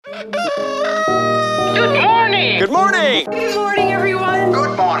Good morning. Good morning. Good morning, everyone.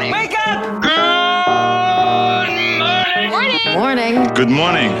 Good morning. Wake up. Good morning. Morning. Good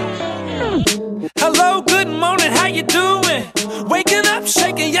morning. Hello, good morning, how you doing? Waking up,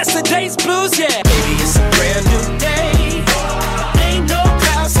 shaking yesterday's blues, yeah. Baby, it's a brand new day. Ain't no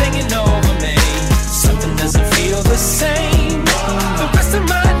clouds hanging over me. Something doesn't feel the same. The rest of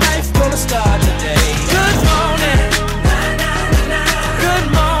my life gonna start today. Good morning. Good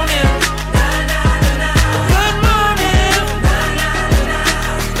morning. Good morning.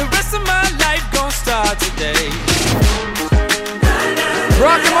 The rest of my life gonna start today.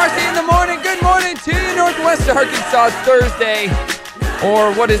 Brock and Marci in the morning. Good morning to you, Northwest Arkansas. It's Thursday.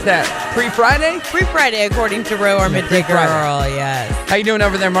 Or what is that? Pre-Friday? Pre-Friday, according to Roe, our midday girl, yes. How you doing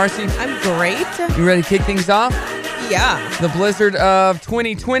over there, Marci? I'm great. You ready to kick things off? Yeah. The blizzard of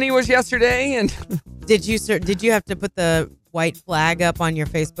 2020 was yesterday, and Did you have to put the white flag up on your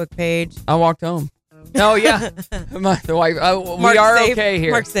Facebook page? I walked home. Oh, yeah. The wife. We Mark's are safe. okay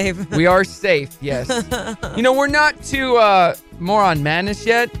here. Mark's safe. We are safe, yes. You know, we're not too more on madness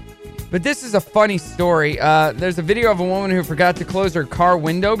yet, but this is a funny story. There's a video of a woman who forgot to close her car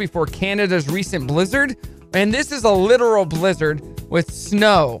window before Canada's recent blizzard. And this is a literal blizzard with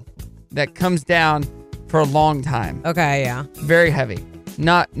snow that comes down for a long time. Okay, yeah. Very heavy.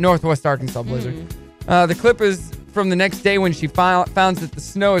 Not Northwest Arkansas blizzard. The clip is from the next day when she found that the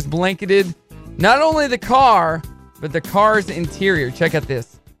snow has blanketed not only the car, but the car's interior. Check out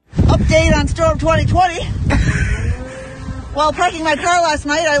this. Update on Storm 2020. While parking my car last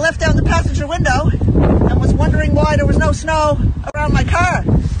night, I left down the passenger window and was wondering why there was no snow around my car.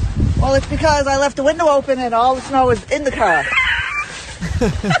 Well, it's because I left the window open and all the snow was in the car. So,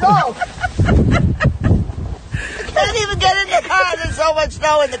 I can't even get in the car. There's so much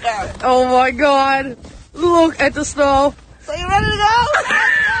snow in the car. Oh, my God. Look at the snow. So you ready to go?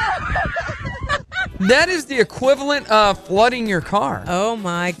 That is the equivalent of flooding your car. Oh,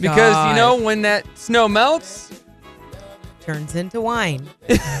 my God. Because, you know, when that snow melts, turns into wine.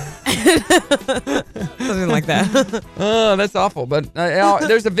 Something like that. oh, that's awful. But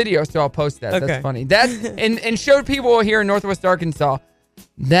there's a video, so I'll post that. Okay. That's funny. And showed people here in Northwest Arkansas,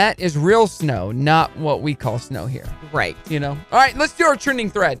 that is real snow, not what we call snow here. Right. You know? All right, let's do our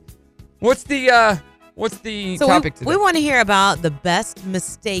trending thread. What's the topic today? We want to hear about the best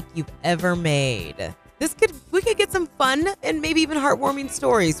mistake you've ever made. We could get some fun and maybe even heartwarming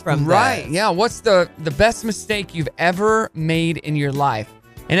stories from Right, this. yeah. What's the best mistake you've ever made in your life?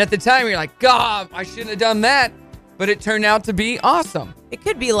 And at the time, you're like, God, I shouldn't have done that. But it turned out to be awesome. It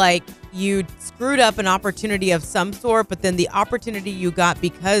could be like you screwed up an opportunity of some sort, but then the opportunity you got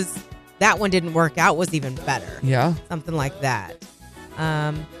because that one didn't work out was even better. Yeah. Something like that.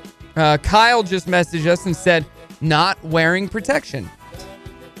 Kyle just messaged us and said, not wearing protection.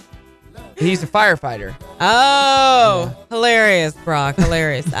 He's a firefighter. Oh, hilarious, Brock.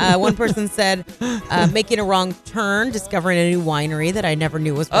 Hilarious. One person said, making a wrong turn, discovering a new winery that I never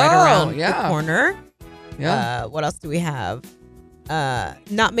knew was right around the corner. Yeah. What else do we have?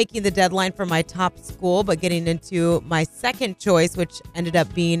 Not making the deadline for my top school, but getting into my second choice, which ended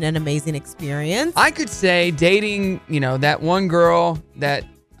up being an amazing experience. I could say dating, that one girl that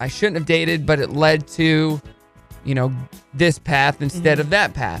I shouldn't have dated, but it led to, this path instead of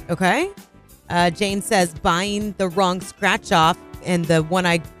that path. Okay. Jane says buying the wrong scratch off, and the one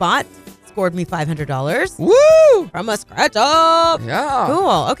I bought scored me $500. Woo! From a scratch off. Yeah.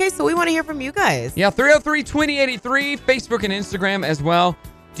 Cool. Okay, so we want to hear from you guys. Yeah, 303-2083, Facebook and Instagram as well.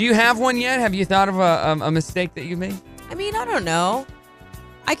 Do you have one yet? Have you thought of a mistake that you made? I mean, I don't know.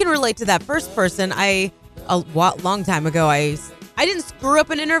 I can relate to that first person. A long time ago, I didn't screw up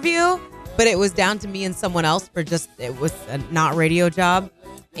an interview, but it was down to me and someone else for it was a not radio job.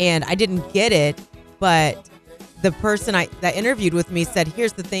 And I didn't get it, but the person that interviewed with me said,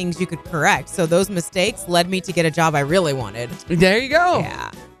 here's the things you could correct. So those mistakes led me to get a job I really wanted. There you go. Yeah.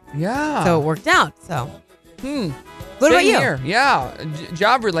 Yeah. So it worked out. So. What Same about you? Here. Yeah.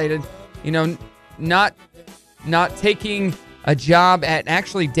 Job related, not taking a job at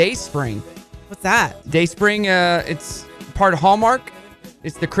actually Dayspring. What's that? Dayspring, it's part of Hallmark.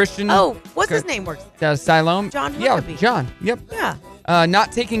 It's the Christian. Oh, what's his name? Works. Siloam. John Yeah, Huckabee. John. Yep. Yeah.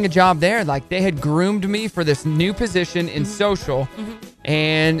 Not taking a job there. Like, they had groomed me for this new position in social,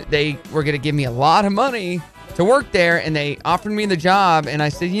 and they were going to give me a lot of money to work there, and they offered me the job, and I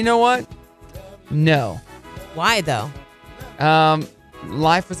said, you know what? No. Why, though?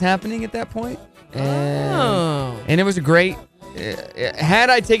 Life was happening at that point, and it was a great...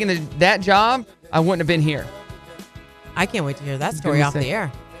 had I taken that job, I wouldn't have been here. I can't wait to hear that story off the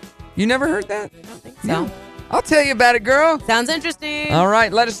air. You never heard that? I don't think so. Yeah. I'll tell you about it, girl. Sounds interesting. All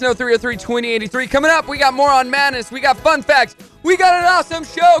right, let us know, 303-2083. Coming up, we got more on madness. We got fun facts. We got an awesome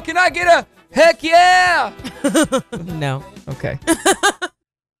show. Can I get a heck yeah? No. Okay.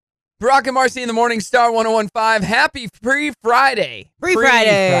 Brock and Marci in the morning, Star 1015. Happy Free Friday. Free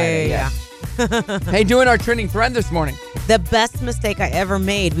Friday. Yeah. Hey, doing our trending thread this morning. The best mistake I ever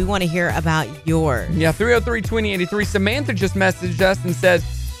made. We want to hear about yours. Yeah, 303-2083. Samantha just messaged us and says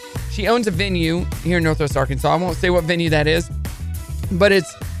she owns a venue here in Northwest Arkansas. I won't say what venue that is, but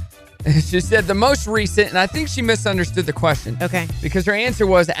she said the most recent, and I think she misunderstood the question. Okay. Because her answer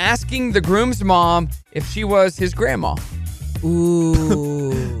was asking the groom's mom if she was his grandma.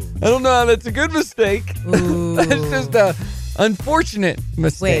 Ooh. I don't know how that's a good mistake. Ooh. That's just a unfortunate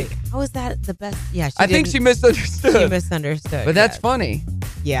mistake. Wait, how is that the best? Yeah, I think she misunderstood. She misunderstood. But that's yes. funny.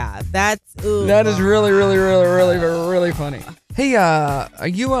 Yeah, that's... Ooh. That is really, really, really, really, really funny. Hey, are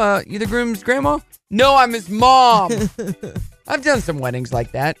you the groom's grandma? No, I'm his mom. I've done some weddings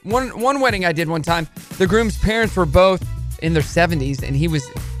like that. One wedding I did one time, the groom's parents were both in their 70s and he was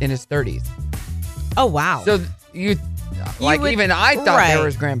in his 30s. Oh, wow. So even I thought they were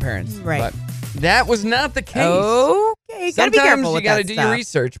his grandparents. Right. But that was not the case. Okay, gotta be careful with you gotta that do stuff. your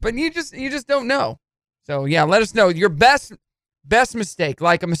research, but you just don't know. So yeah, let us know your best mistake,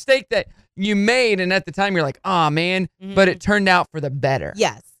 like a mistake that you made, and at the time you're like, oh man, but it turned out for the better.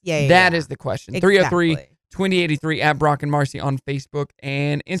 Yes. Yeah. That is the question. Exactly. 303-2083 at Brock and Marci on Facebook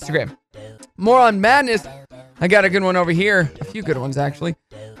and Instagram. More on madness. I got a good one over here. A few good ones, actually.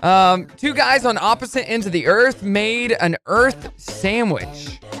 Two guys on opposite ends of the earth made an earth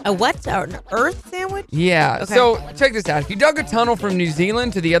sandwich. A what? An earth sandwich? Yeah. Okay. So check this out. If you dug a tunnel from New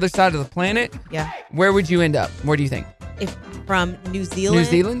Zealand to the other side of the planet, Yeah. where would you end up? Where do you think? If from New Zealand? New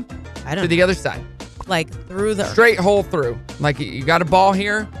Zealand? I don't To know. the other side. Like through the... Straight hole through. Like you got a ball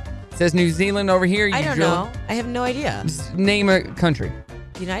here. It says New Zealand over here. You I don't drill know. I have no idea. Just name a country.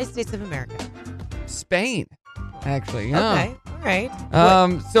 The United States of America. Spain, actually. Yeah. Okay. All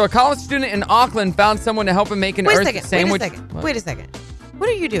right. So a college student in Auckland found someone to help him make an Wait a earth second. sandwich. Wait a second. What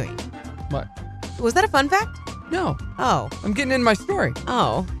are you doing? What? Was that a fun fact? No, Oh. I'm getting in my story.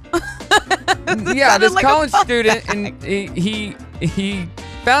 Oh. Yeah, sounded this like a college fun student, fact. and he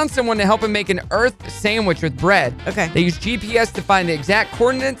found someone to help him make an earth sandwich with bread. Okay. They used GPS to find the exact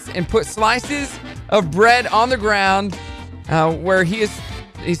coordinates and put slices of bread on the ground where he's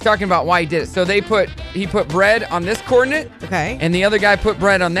talking about why he did it. So he put bread on this coordinate, Okay. and the other guy put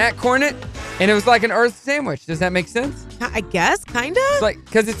bread on that coordinate, and it was like an earth sandwich. Does that make sense? I guess, kind of. It's like,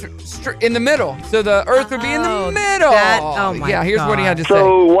 because it's in the middle, so the earth would be in the Oh, middle. oh my yeah, here's what he had to say.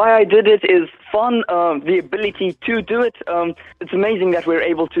 So why I did it is fun, the ability to do it. It's amazing that we're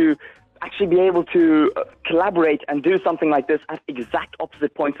able to actually be able to collaborate and do something like this at exact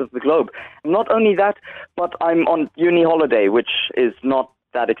opposite points of the globe. Not only that, but I'm on uni holiday, which is not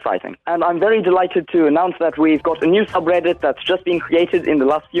that exciting. And I'm very delighted to announce that we've got a new subreddit that's just been created in the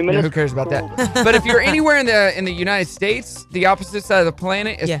last few Yeah, minutes. who cares about that? But if you're anywhere in the United States, the opposite side of the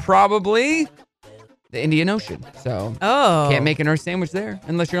planet is probably the Indian Ocean. So can't make an earth sandwich there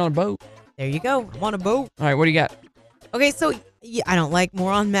unless you're on a boat. There you go. I'm on a boat. All right, what do you got? Okay, so I don't like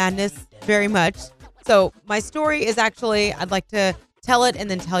moron madness very much. So my story is actually, I'd like to tell it and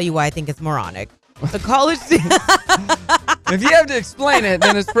then tell you why I think it's moronic. The college If you have to explain it,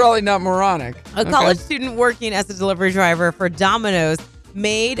 then it's probably not moronic. A college student working as a delivery driver for Domino's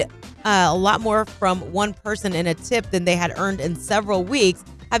made a lot more from one person in a tip than they had earned in several weeks.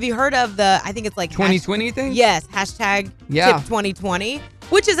 Have you heard of I think it's like 2020 thing? Yes, hashtag Yeah. tip 2020,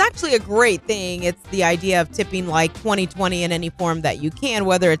 which is actually a great thing. It's the idea of tipping like 2020 in any form that you can,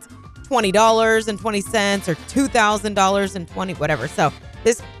 whether it's $20.20 or $2,000 whatever. So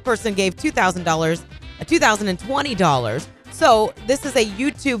this person gave $2,000, $2,020. So this is a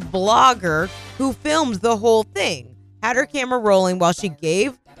YouTube blogger who filmed the whole thing, had her camera rolling while she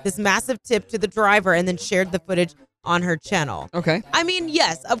gave this massive tip to the driver and then shared the footage on her channel. Okay. I mean,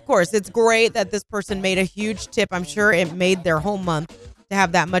 yes, of course, it's great that this person made a huge tip. I'm sure it made their whole month to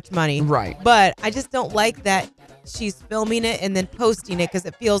have that much money. Right. But I just don't like that she's filming it and then posting it because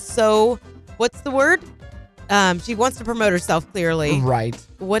it feels so, what's the word? She wants to promote herself clearly. Right.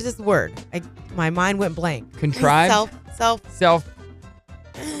 What is the word? My mind went blank. Contrived? Self.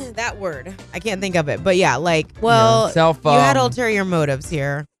 That word. I can't think of it. But yeah, like, well, self, you had ulterior motives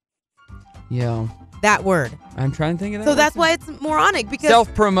here. Yeah. That word. I'm trying to think of that. So that's why it's moronic because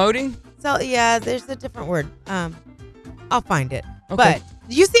self-promoting? So yeah, there's a different word. I'll find it. Okay. But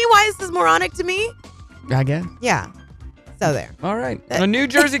do you see why this is moronic to me? I guess. Yeah. So there. All right. A New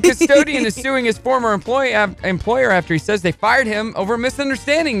Jersey custodian is suing his former employer after he says they fired him over a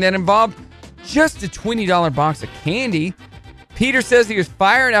misunderstanding that involved just a $20 box of candy. Peter says he was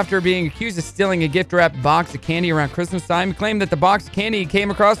fired after being accused of stealing a gift-wrapped box of candy around Christmas time. He claimed that the box of candy he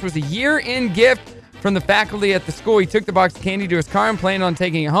came across was a year-end gift from the faculty at the school. He took the box of candy to his car and planned on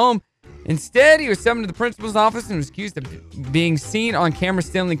taking it home. Instead, he was summoned to the principal's office and was accused of being seen on camera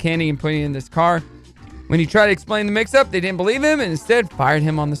stealing candy and putting it in this car. When he tried to explain the mix-up, they didn't believe him and instead fired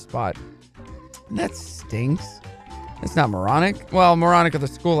him on the spot. That stinks. That's not moronic. Well, moronic of the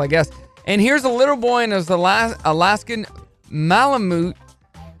school, I guess. And here's a little boy and his Alaskan Malamute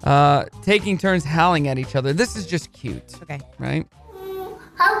taking turns howling at each other. This is just cute. Okay. Right?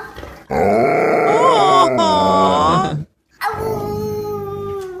 Aww.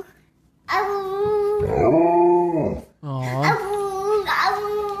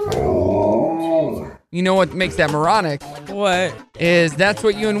 You know what makes that moronic? What? Is that's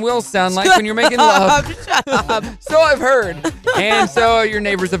what you and Will sound like when you're making love. Shut up. So I've heard. And so your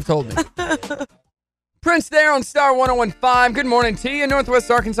neighbors have told me. Prince there on Star 101.5. Good morning to you. Northwest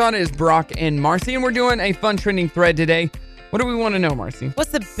Arkansas is Brock and Marci, and we're doing a fun trending thread today. What do we want to know, Marci?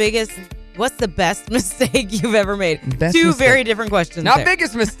 What's the best mistake you've ever made? Best Two mistake. very different questions. Not there.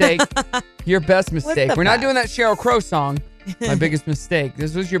 biggest mistake. Your best mistake. the We're not best? doing that Sheryl Crow song. My biggest mistake.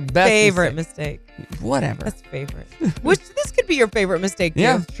 This was your best favorite mistake. Whatever. That's favorite. Which this could be your favorite mistake too.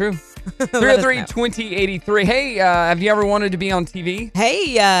 Yeah, it's true. Let us know. 303-2083. Hey, have you ever wanted to be on TV?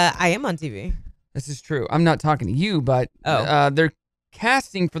 Hey, I am on TV. This is true. I'm not talking to you, but they're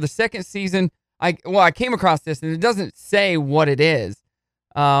casting for the second season. I came across this, and it doesn't say what it is.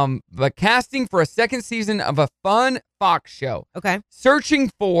 But casting for a second season of a fun Fox show. Okay.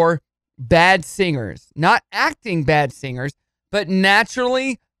 Searching for bad singers. Not acting bad singers, but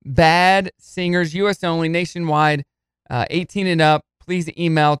naturally bad singers. U.S. only, nationwide, 18 and up. Please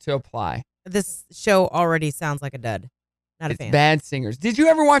email to apply. This show already sounds like a dud. Not a It's fan. bad singers. Did you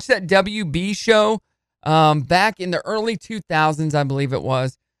ever watch that WB show back in the early 2000s, I believe it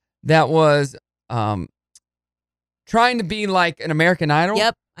was, that was trying to be like an American Idol?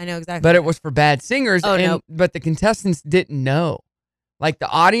 Yep, I know exactly. But it was for bad singers. Oh, no. But the contestants didn't know. Like the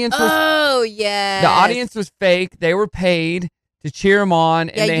audience was yeah. the audience was fake. They were paid to cheer them on.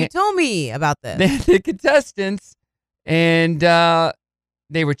 Yeah, And you told me about this. the contestants, and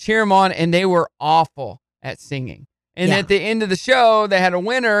they would cheer them on, and they were awful at singing. And Yeah. at the end of the show, they had a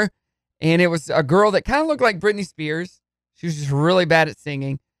winner, and it was a girl that kind of looked like Britney Spears. She was just really bad at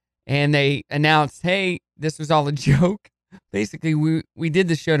singing. And they announced, hey, this was all a joke. Basically, we did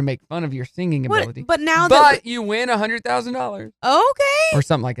this show to make fun of your singing ability. But now But you win $100,000 okay. or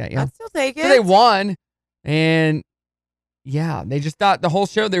something like that. Yeah. I'll still take it. So they won, and yeah, they just thought the whole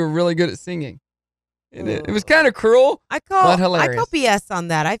show they were really good at singing. And it was kind of cruel. I but call hilarious. BS on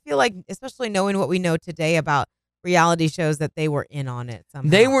that. I feel like, especially knowing what we know today about reality shows, that they were in on it somehow.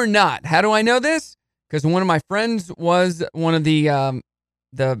 They were not. How do I know this? Because one of my friends was one of the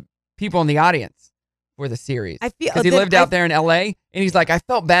people in the audience for the series. I feel because he lived out there in L.A. and he's like, I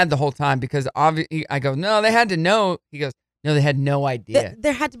felt bad the whole time because obviously I go, no, they had to know. He goes, no, they had no idea.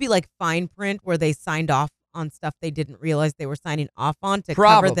 There had to be like fine print where they signed off on stuff they didn't realize they were signing off on to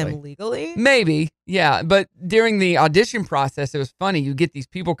cover them Probably. legally. Maybe, yeah. But during the audition process, it was funny. You get these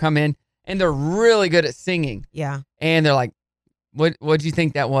people come in and they're really good at singing. Yeah. And they're like, what'd you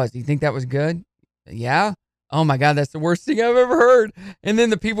think that was? Do you think that was good? Yeah. Oh my God, that's the worst thing I've ever heard. And then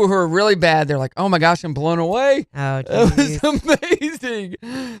the people who are really bad, they're like, oh my gosh, I'm blown away. Oh, It was geez.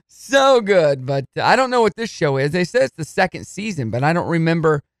 amazing. So good. But I don't know what this show is. They said it's the second season, but I don't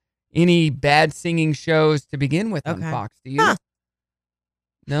remember any bad singing shows to begin with on Okay. Fox. Do you? Huh.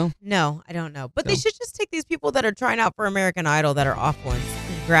 No? No, I don't know. But they So- should just take these people that are trying out for American Idol that are off ones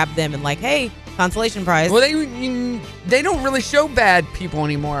and grab them and like, hey, consolation prize. Well, they don't really show bad people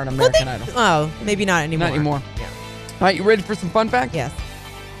anymore on American Idol. Oh, maybe not anymore. Not anymore. Yeah. All right, you ready for some fun facts? Yes.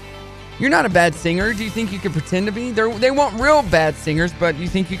 You're not a bad singer. Do you think you could pretend to be? They want real bad singers, but you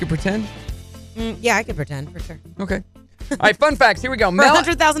think you could pretend? Yeah, I could pretend for sure. Okay. All right, fun facts. Here we go. For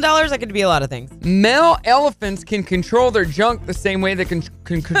 $100,000, I could be a lot of things. Male elephants can control their junk the same way they can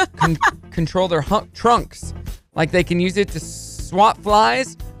control their trunks. Like they can use it to swat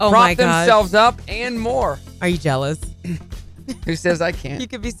flies, Oh prop my gosh. themselves up, and more. Are you jealous? Who says I can't? You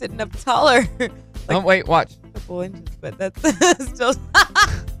could be sitting up taller. Oh, wait, watch. A couple inches, but that's still.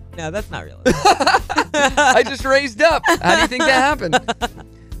 No, that's not real. I just raised up. How do you think that happened?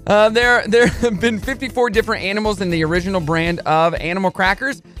 There have been 54 different animals in the original brand of animal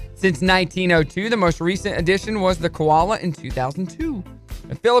crackers since 1902. The most recent addition was the koala in 2002.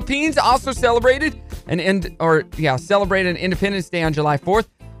 The Philippines also celebrated Independence Day on July 4th.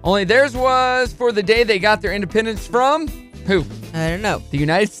 Only theirs was for the day they got their independence from who? I don't know. The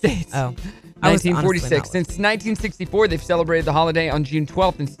United States. Oh. 1946. Since 1964, they've celebrated the holiday on June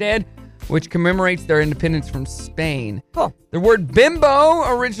 12th instead, which commemorates their independence from Spain. Cool. The word bimbo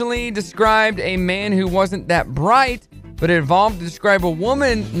originally described a man who wasn't that bright, but it evolved to describe a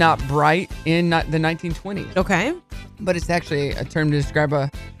woman not bright in the 1920s. Okay. But it's actually a term to describe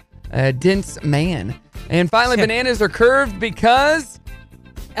a dense man. And finally, bananas are curved because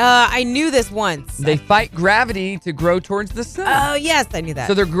I knew this once. they fight gravity to grow towards the sun. Oh, yes, I knew that.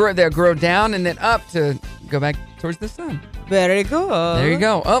 So they'll grow down and then up to go back towards the sun. Very good. There you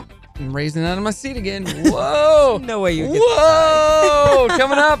go. Oh, I'm raising out of my seat again. Whoa. No way you get Whoa.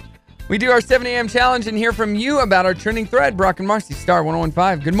 Coming up, we do our 7 a.m. challenge and hear from you about our trending thread. Brock and Marci, Star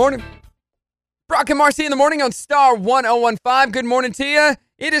 1015. Good morning. Brock and Marci in the morning on Star 1015. Good morning to you.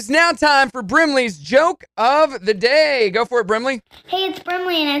 It is now time for Brimley's joke of the day. Go for it, Brimley. Hey, it's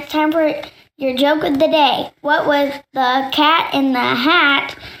Brimley, and it's time for your joke of the day. What was the cat in the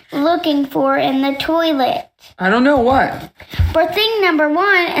hat looking for in the toilet? I don't know what. For thing number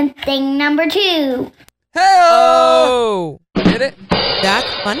 1 and thing number 2. Hey-oh! Get it?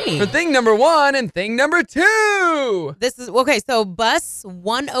 That's funny. For thing number 1 and thing number 2. This is okay. So bus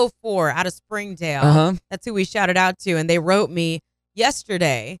 104 out of Springdale. Uh-huh. That's who we shouted out to, and they wrote me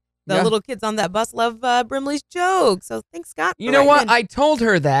yesterday. The little kids on that bus love Brimley's joke. So thanks, Scott. You know what? I told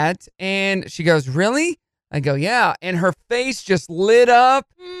her that, and she goes, "Really?" I go, "Yeah," and her face just lit up.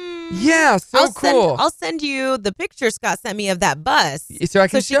 Yeah, so cool. I'll send you the picture Scott sent me of that bus, so I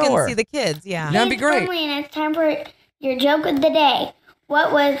can she show can her. see the kids. Yeah, That'd be Hey, it's great. Brimley, and it's time for your joke of the day.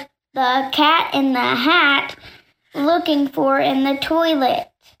 What was the cat in the hat looking for in the toilet?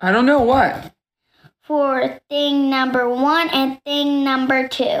 I don't know what. For thing number 1 and thing number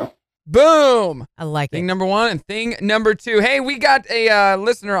 2. Boom. I like Thing it. number 1 and thing number 2. Hey, we got a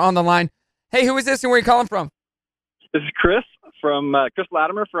listener on the line. Hey, who is this and where are you calling from? This is Chris Chris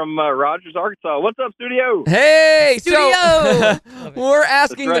Latimer from Rogers, Arkansas. What's up, studio? Hey, Studio. So we're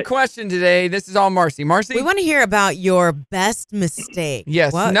asking That's the right. question today. This is all Marci. Marci? We want to hear about your best mistake.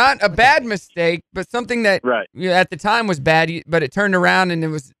 Yes, What? not a bad mistake, but something that Right. at the time was bad, but it turned around and it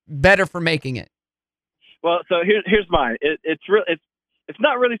was better for making it. Well, so here's mine. It's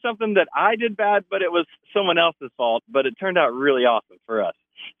not really something that I did bad, but it was someone else's fault. But it turned out really awesome for us.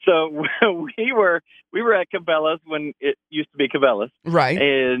 So we were at Cabela's when it used to be Cabela's, Right.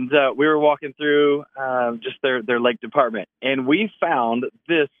 and we were walking through just their lake department, and we found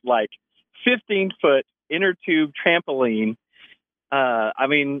this like 15-foot inner tube trampoline. I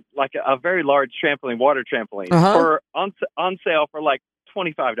mean, like a very large trampoline, water trampoline, for on sale for like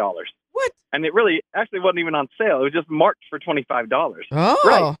 $25. What? And it really actually wasn't even on sale. It was just marked for $25. Oh.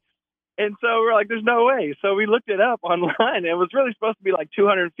 Right. And so we're like, there's no way. So we looked it up online, and it was really supposed to be like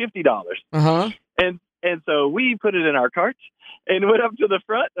 $250. Uh-huh. And so we put it in our cart and went up to the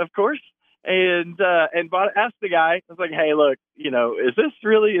front, of course, and asked the guy. I was like, hey, look, is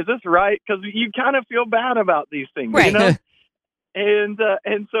this right? Because you kind of feel bad about these things, Right. you know?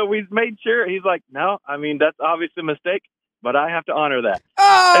 And so we made sure. He's like, no, I mean, that's obviously a mistake, but I have to honor that.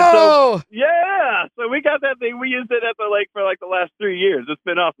 Oh! Yeah. So we got that thing. We used it at the lake for like the last 3 years. It's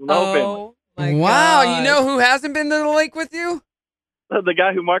been awesome. The whole family. My Wow. gosh. You know who hasn't been to the lake with you? The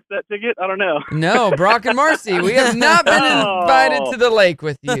guy who marked that ticket? I don't know. No, Brock and Marci. We have not been Oh. invited to the lake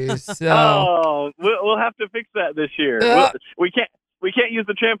with you. So Oh, we'll have to fix that this year. We can't use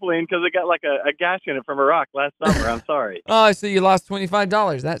the trampoline because it got like a gash in it from a rock last summer. I'm sorry. Oh, so you lost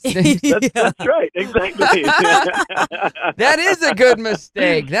 $25. That stinks. That's right. Exactly. That is a good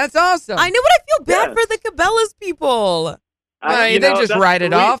mistake. That's awesome. I know, but I feel bad Yeah. for the Cabela's people. They just write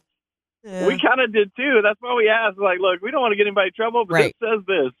it off. We kind of did too. That's why we asked. Like, look, we don't want to get anybody in trouble, but Right. it says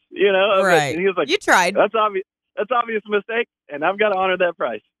this. I was like- Right. and he was like, You tried. That's obvious. That's obvious mistake, and I've got to honor that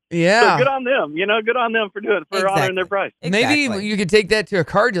price. Yeah. So good on them. Good on them for honoring Exactly. their price. Maybe Exactly. you could take that to a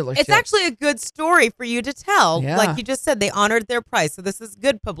car dealership. It's actually a good story for you to tell. Yeah. Like you just said, they honored their price. So this is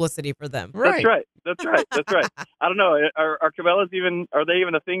good publicity for them. right. That's right. I don't know. Are Cabela's are they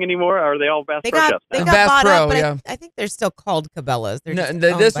even a thing anymore? Or are they all Bass They Pro got Shops they now? got Bass bought Pro, up, but yeah. I think they're still called Cabela's. They're No,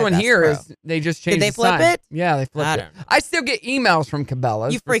 just this owned by one Bass here Pro. is they just changed they the flip sign. it? Yeah, they I flipped it. don't know. I still get emails from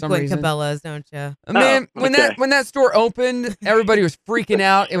Cabela's You for some frequent reason. Cabela's, don't you? Man, Oh, when okay. that store opened, everybody was freaking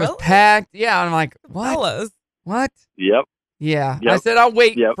out. It was Really? packed. Yeah, I'm like, what? Cabela's. What? Yep. Yeah. Yep. I said I'll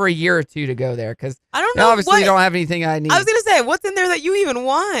wait Yep. for a year or two to go there because I don't know. obviously what. don't have anything I need. I was gonna say, what's in there that you even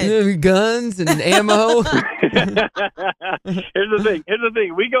want? Guns and ammo. Here's the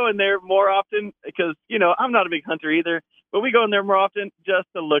thing. We go in there more often because, I'm not a big hunter either, but we go in there more often just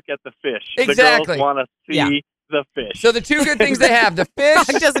to look at the fish. Exactly. The girls want to see Yeah. the fish. So the two good things they have, the fish,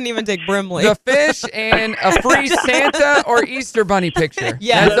 Doc doesn't even take Brimley. the fish, and a free Santa or Easter bunny picture.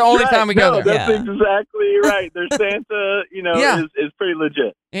 Yeah. That's the only time we go No, there. that's exactly right. Their Santa, Yeah. is pretty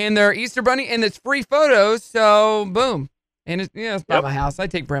legit. And their Easter bunny, and it's free photos, so boom. And it's, it's by Yep. my house. I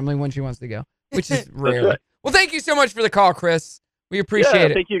take Brimley when she wants to go, which is rarely. right. Well, thank you so much for the call, Chris. We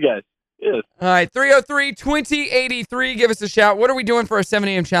appreciate it. Thank you guys. Yes. All right, 303-2083. Give us a shout. What are we doing for our 7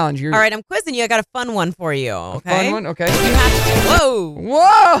 a.m. challenge? All right, I'm quizzing you. I got a fun one for you. Okay. Fun one? Okay. You have to. Whoa.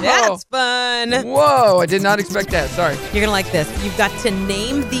 Whoa. That's fun. Whoa, I did not expect that. Sorry. You're going to like this. You've got to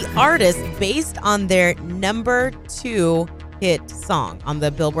name the artist based on their number 2 hit song on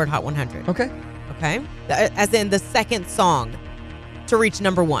the Billboard Hot 100. Okay. Okay? As in the second song to reach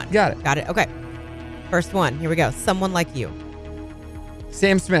number 1. Got it. Got it. Okay. First one. Here we go. Someone Like You.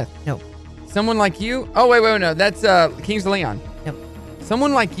 Sam Smith. No. Someone Like You? Oh, wait, no. That's Kings of Leon. Nope.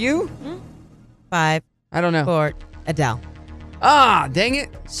 Someone Like You? 5, I don't know. 4, Adele. Ah, dang it.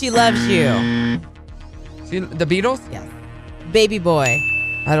 She Loves You. The Beatles? Yes. Baby Boy.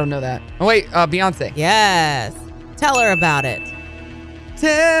 I don't know that. Oh, wait, Beyonce. Yes. Tell Her About It.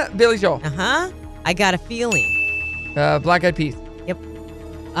 Billy Joel. Uh-huh. I Got a Feeling. Black Eyed Peas. Yep.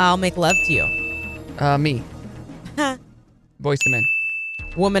 I'll Make Love to You. Me. Boyz II Men.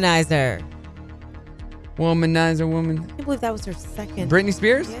 Womanizer. Womanizer Woman. I can't believe that was her second. Britney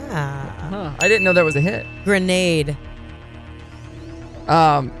Spears? Yeah. Huh. I didn't know that was a hit. Grenade.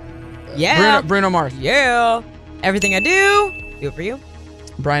 Yeah. Bruno Mars. Yeah. Everything I Do it for you.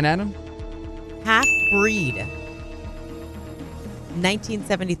 Bryan Adams. Half Breed.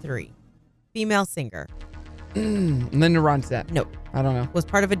 1973. Female singer. Linda Ronstadt. Nope. I don't know. Was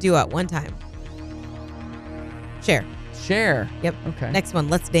part of a duo at one time. Cher. Cher. Yep. Okay. Next one.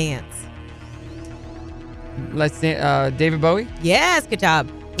 Let's Dance. Let's see. David Bowie. Yes. Good job.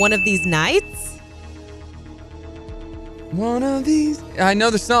 One of These Nights. One of these. I know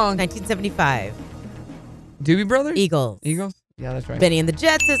the song. 1975. Doobie Brothers? Eagles. Eagles? Yeah, that's right. Benny and the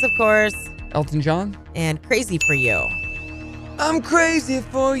Jets is, of course. Elton John? And Crazy for You. I'm crazy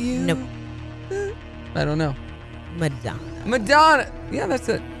for you. Nope. I don't know. Madonna. Madonna. Yeah, that's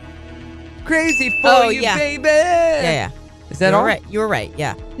it. Crazy for you, yeah. baby. Yeah. Is that you all? were right. You were right.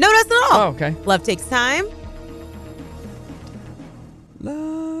 Yeah. No, that's not all. Oh, okay. Love Takes Time.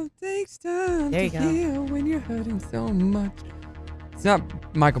 Love takes time There you to go. heal when you're hurting so much. It's not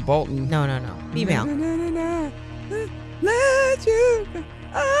Michael Bolton. No. Female. Let you go.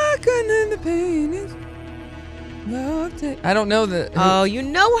 I couldn't end the pain. I don't know the. Oh, you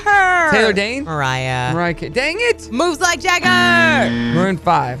know her. Taylor Dane? Mariah. Dang it. Moves Like Jagger. Maroon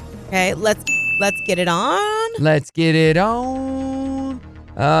 5. Okay, let's get it on. Let's get it on.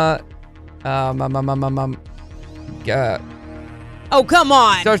 Oh, come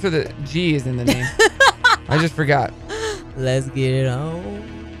on. Starts with a G is in the name. I just forgot. Let's get it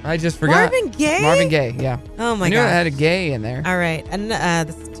on. I just forgot. Marvin Gaye? Marvin Gaye, yeah. Oh my I knew god. it had a gay in there. All right, and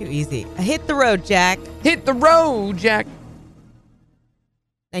this is too easy. Hit the Road, Jack. Hit the road, Jack.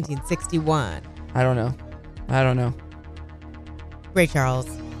 1961. I don't know. Ray Charles.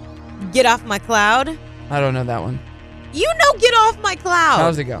 Get Off My Cloud. I don't know that one. You know Get Off My Cloud. How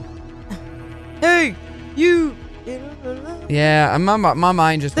does it go? Hey, you. Yeah, my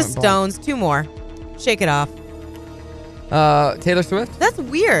mind just The went blank. Stones. 2 more. Shake It Off. Taylor Swift? That's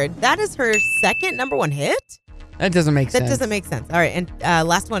weird. That is her second number 1 hit? That doesn't make sense. That doesn't make sense. All right, and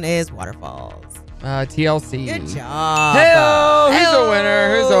last one is Waterfalls. TLC. Good job. Hey-oh, who's a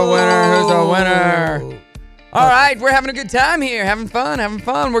winner? Who's a winner? All right, we're having a good time here. Having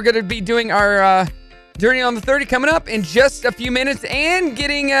fun. We're going to be doing our Journey on the 30 coming up in just a few minutes and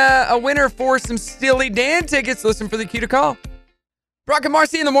getting a winner for some Steely Dan tickets. Listen for the cue to call. Brock and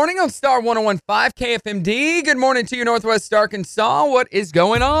Marci in the morning on Star 101.5 KFMD. Good morning to you, Northwest Arkansas. What is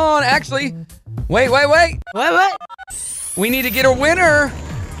going on? Actually, wait. What? We need to get a winner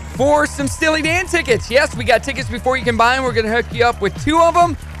for some Steely Dan tickets. Yes, we got tickets before you can buy them. We're going to hook you up with 2 of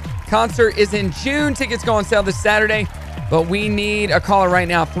them. Concert is in June. Tickets go on sale this Saturday. But we need a caller right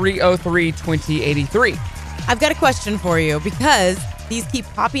now, 303-2083. I've got a question for you because these keep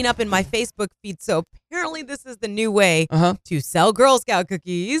popping up in my Facebook feed. So apparently this is the new way to sell Girl Scout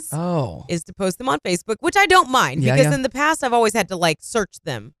cookies. Oh. Is to post them on Facebook, which I don't mind because in the past I've always had to search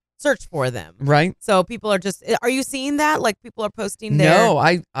for them. Right. So people are just, are you seeing that? Like people are posting their. No,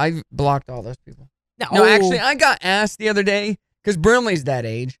 I blocked all those people. No, actually, I got asked the other day, because Brimley's that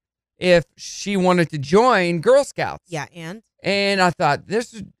age, if she wanted to join Girl Scouts. Yeah, and I thought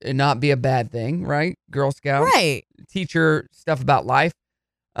this would not be a bad thing, right? Girl Scouts. Right. Teach her stuff about life.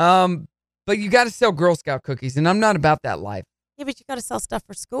 But you got to sell Girl Scout cookies, and I'm not about that life. Yeah, but you got to sell stuff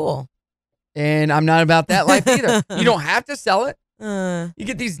for school. And I'm not about that life either. You don't have to sell it. Uh, You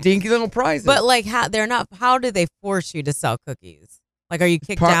get these dinky little prizes. but like, how do they force you to sell cookies? Like, are you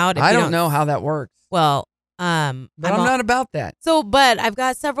kicked out? If I you don't know how that works. Well, But I'm not about that. So, but I've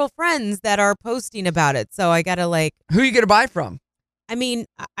got several friends that are posting about it. So I got to like, Who you going to buy from? I mean,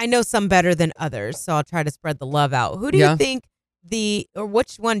 I know some better than others. So I'll try to spread the love out. Who do Yeah. you think or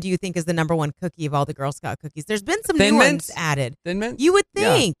which one do you think is the number one cookie of all the Girl Scout cookies? There's been some Thin new Mints? ones added. Thin Mint? You would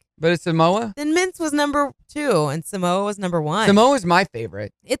Yeah. think. But it's Samoa? Thin Mints was number 2 and Samoa was number 1. Samoa is my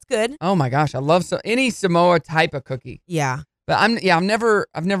favorite. It's good. Oh my gosh, I love any Samoa type of cookie. Yeah. But I've never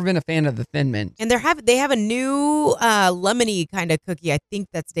been a fan of the Thin Mint. And they have a new lemony kind of cookie. I think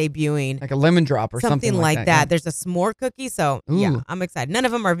that's debuting. Like a lemon drop or something like that. yeah. There's a s'more cookie. So Ooh. yeah, I'm excited. None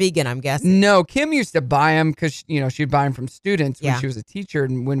of them are vegan, I'm guessing. No, Kim used to buy them because she'd buy them from students when Yeah. she was a teacher,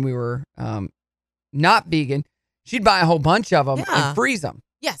 and when we were not vegan, she'd buy a whole bunch of them Yeah. and freeze them.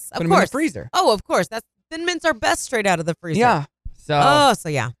 Yes, Put of 'em in the course. freezer. Oh, of course. Thin Mints are best straight out of the freezer. Yeah. So Oh, so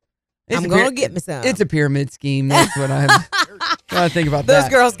yeah. it's I'm a going to pyra- get me some. It's a pyramid scheme. That's what I gotta think about Those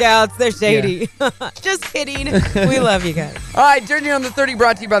that. Girl Scouts, they're shady. Just kidding. We love you guys. All right, Journey on the 30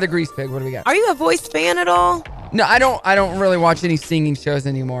 brought to you by the Grease Pig. What do we got? Are you a Voice fan at all? No, I don't really watch any singing shows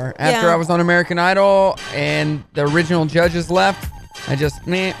anymore. After Yeah. I was on American Idol and the original judges left,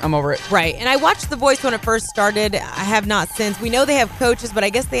 I'm over it. Right. And I watched The Voice when it first started. I have not since. We know they have coaches, but I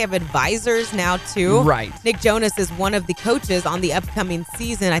guess they have advisors now too. Right. Nick Jonas is one of the coaches on the upcoming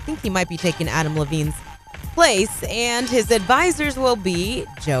season. I think he might be taking Adam Levine's place, and his advisors will be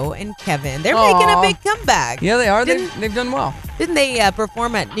Joe and Kevin. They're making a Aw. big comeback. Yeah, they are. Didn't- They've done well. Didn't they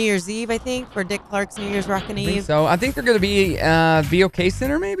perform at New Year's Eve, I think, for Dick Clark's New Year's Rockin' I think Eve? so. I think they're going to be BOK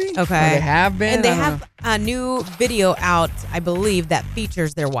Center, maybe? Okay. Or they have been. And they I don't have know. a new video out, I believe, that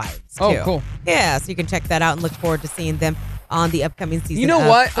features their wives, too. Oh, cool. Yeah, so you can check that out and look forward to seeing them on the upcoming season. You know of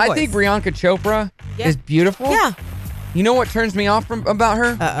what? The I Voice. think Priyanka Chopra Yeah. is beautiful. Yeah. You know what turns me off about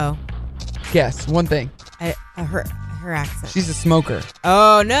her? Uh-oh. Guess one thing. Her accent. She's a smoker.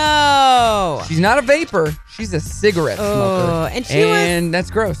 Oh, no. She's not a vapor. She's a cigarette Oh, smoker. and that's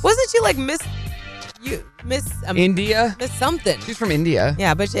gross. Wasn't she like Miss India? Miss something? She's from India.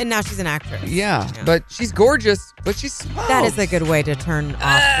 Yeah, and now she's an actress. Yeah, but she's gorgeous, but she smokes. That is a good way to turn off.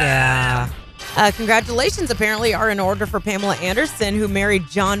 Yeah. Congratulations, apparently, are in order for Pamela Anderson, who married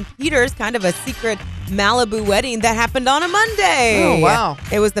John Peters, kind of a secret Malibu wedding that happened on a Monday. Oh, wow.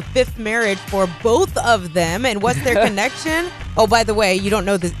 It was the 5th marriage for both of them. And what's their connection? Oh, by the way, you don't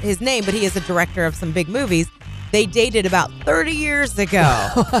know his name, but he is a director of some big movies. They dated about 30 years ago.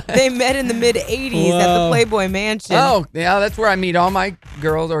 They met in the mid-'80s at the Whoa. Playboy Mansion. Oh, yeah, that's where I meet all my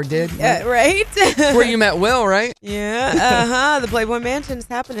girls, or did. Right? That's where you met Will, right? Yeah, the Playboy Mansion is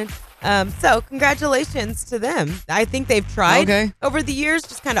happening. So congratulations to them. I think they've tried over the years,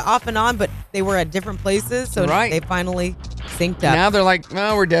 just kind of off and on, but they were at different places. So Right. they finally synced up. Now they're like,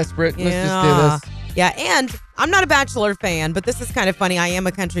 well, we're desperate. Let's just do this. Yeah, and I'm not a Bachelor fan, but this is kind of funny. I am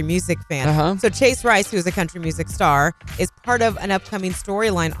a country music fan. Uh-huh. So Chase Rice, who is a country music star, is part of an upcoming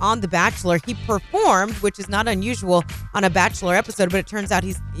storyline on The Bachelor. He performed, which is not unusual on a Bachelor episode, but it turns out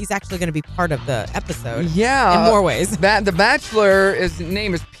he's actually going to be part of the episode. Yeah. In more ways. The Bachelor, his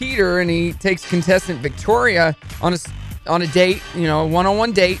name is Peter, and he takes contestant Victoria on a date, a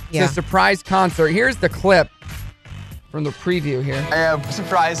one-on-one date to Yeah. a surprise concert. Here's the clip from the preview here. I have a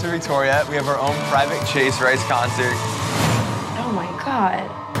surprise for Victoria. We have our own private Chase Rice concert. Oh my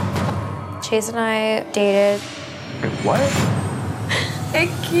God. Chase and I dated. What? I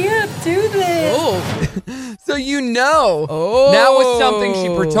can't do this. Oh. So that was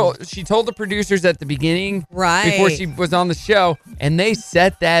something she told the producers at the beginning, Right. before she was on the show, and they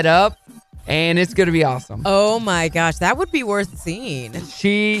set that up, and it's going to be awesome. Oh my gosh, that would be worth seeing.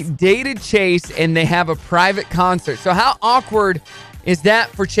 She dated Chase, and they have a private concert. So how awkward is that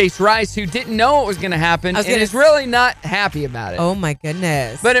for Chase Rice, who didn't know what was going to happen and is really not happy about it? Oh my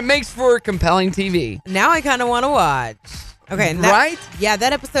goodness. But it makes for compelling TV. Now I kind of want to watch. Okay. And Right? Yeah,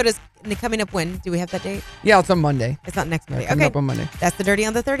 that episode is coming up when? Do we have that date? Yeah, it's on Monday. It's not next Monday. Coming Okay. up on Monday. That's the Dirty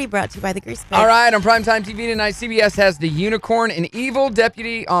on the 30 brought to you by the Grease Pig. All right, on Primetime TV tonight, CBS has The Unicorn and Evil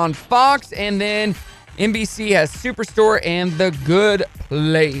Deputy on Fox, and then NBC has Superstore and The Good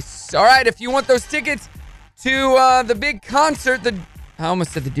Place. All right, if you want those tickets to the big concert, I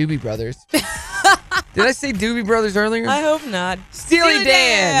almost said the Doobie Brothers. Did I say Doobie Brothers earlier? I hope not. Steely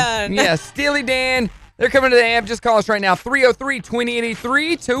Dan. Yeah, Steely Dan. They're coming to the amp. Just call us right now,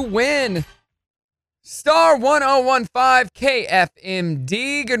 303-2083 to win. Star 1015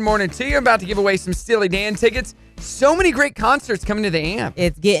 KFMD. Good morning to you. About to give away some Steely Dan tickets. So many great concerts coming to the amp.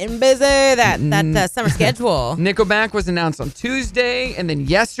 It's getting busy, that summer schedule. Nickelback was announced on Tuesday, and then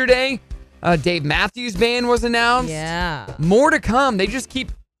yesterday, Dave Matthews Band was announced. Yeah. More to come. They just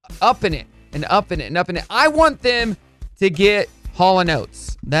keep upping it and upping it and upping it. I want them to get Hall &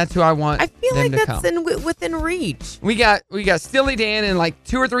 Oates. That's who I want. I feel them like to that's come. within reach. We got Steely Dan, and like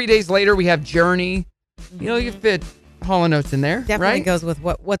 2 or 3 days later, we have Journey. You know, you can fit Hall & Oates in there, Definitely right? goes with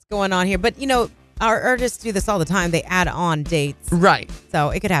what's going on here. But, you know, our artists do this all the time. They add on dates. Right. So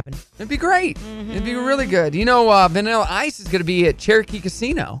it could happen. It'd be great. It'd be really good. You know, Vanilla Ice is going to be at Cherokee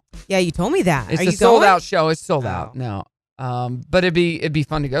Casino. Yeah, you told me that. It's Are a you sold going? out show. It's sold out. No. But it'd be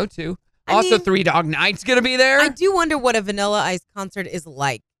fun to go to. Also, Three Dog Night's going to be there. I do wonder what a Vanilla Ice concert is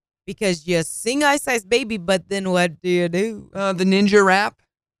like, because you sing Ice Ice Baby, but then what do you do? The Ninja Rap.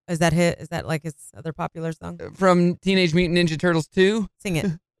 Is that hit? Is that like his other popular song? From Teenage Mutant Ninja Turtles 2. Sing it.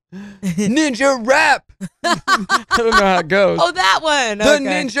 Ninja Rap. I don't know how it goes. Oh, that one. The Okay.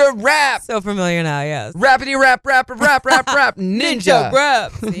 Ninja Rap. So familiar now, yes. Rappity rap, rap, rap, rap, rap, ninja.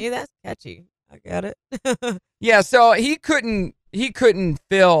 Rap. See, that's catchy. I got it. Yeah, so he couldn't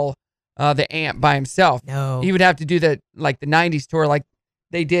fill the amp by himself. No. He would have to do the 90s tour like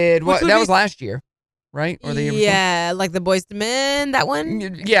they did. Which would That be- was last year, right? Or the year before? Yeah, like the Boyz II Men, that one?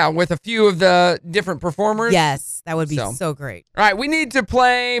 Yeah, with a few of the different performers. Yes, that would be so great. All right, we need to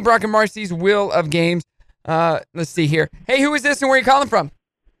play Brock and Marcy's Wheel of Games. Let's see here. Hey, who is this and where are you calling from?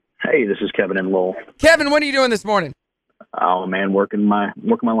 Hey, this is Kevin in Lowell. Kevin, what are you doing this morning? Oh man, working my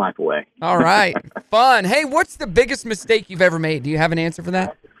life away. All right, fun. Hey, what's the biggest mistake you've ever made? Do you have an answer for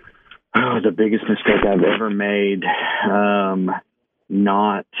that? Oh, the biggest mistake I've ever made.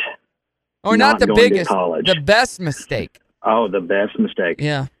 Not the going biggest, to college. the best mistake. Oh, the best mistake.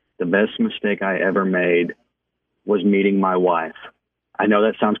 Yeah. The best mistake I ever made was meeting my wife. I know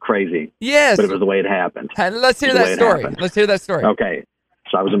that sounds crazy. Yes. But it was the way it happened. Let's hear It was the that way it story. happened. Let's hear that story. Okay.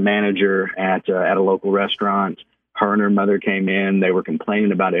 So I was a manager at a local restaurant. Her and her mother came in. They were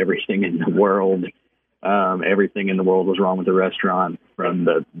complaining about everything in the world. Everything in the world was wrong with the restaurant, from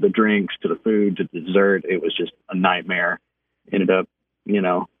the drinks to the food to the dessert. It was just a nightmare. Ended up,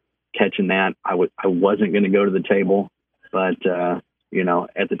 catching that. I wasn't going to go to the table, but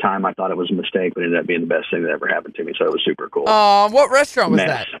at the time I thought it was a mistake, but it ended up being the best thing that ever happened to me. So it was super cool. What restaurant was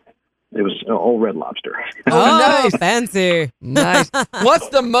Mess. that? It was Old Red Lobster. Oh, nice. Fancy. Nice. What's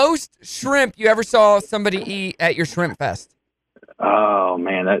the most shrimp you ever saw somebody eat at your shrimp fest? Oh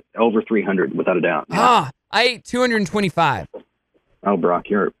man, that over 300 without a doubt. I ate 225. Oh, Brock,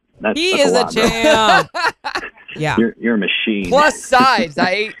 that's He a is lot, a bro. champ. Yeah. You're a machine. Plus sides. I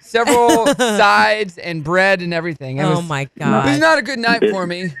ate several sides and bread and everything. It Oh was, my It God. was not a good night for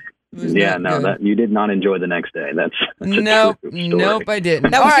me. It was Yeah, not no, good. that you did not enjoy the next day. That's a Nope, true story. nope, I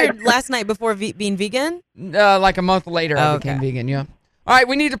didn't. That All was right, your last night before being vegan? like a month later, I Okay. became vegan. Yeah. All right,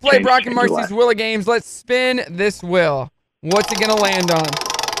 we need to play Change Brock and your Marcy's life. Wheel of Games. Let's spin this wheel. What's it gonna land on?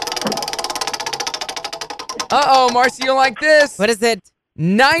 Marcy, you like this? What is it?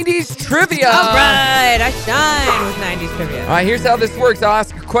 90s trivia. All right, I shine with 90s trivia. All right, here's how this works. I'll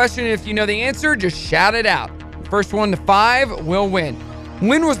ask a question, and if you know the answer, just shout it out. First one to 5 will win.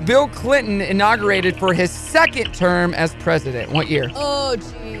 When was Bill Clinton inaugurated for his second term as president? What year? Oh,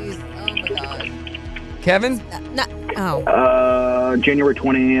 jeez. Oh, my God. Kevin? January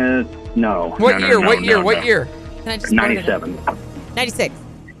 20th. No. What No, year? no, what no, year? no, what no. year? Can I just mark it up? 97. 96.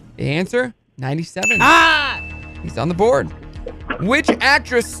 The answer? 97. Ah! He's on the board. Which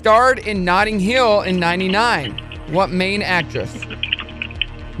actress starred in Notting Hill in 99? What main actress?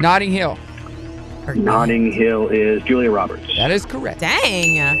 Notting Hill. Notting Hill is Julia Roberts. That is correct.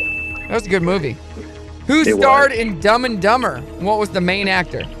 Dang. That was a good movie. Who It starred was. in Dumb and Dumber? What was the main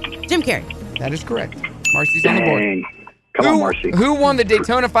actor? Jim Carrey. That is correct. Marcy's on the board. Dang. Come on, Marcy. Who won the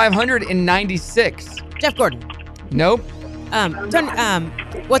Daytona 500 in 96? Jeff Gordon. Nope.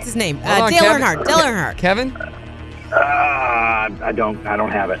 What's his name? Hold on, Dale Kevin. Earnhardt. Dale Earnhardt. Kevin? I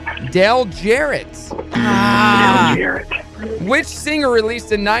don't have it. Dale Jarrett. Ah. Dale Jarrett. Which singer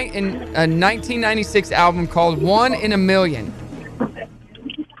released a 1996 album called One in a Million?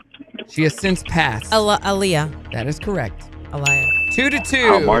 She has since passed. Aaliyah. That is correct. Aliyah. 2-2.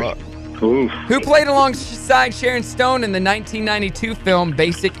 Oh, Marcy. Oof. Who played alongside Sharon Stone in the 1992 film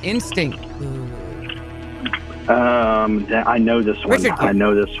Basic Instinct? I know this one. Richard Gere. I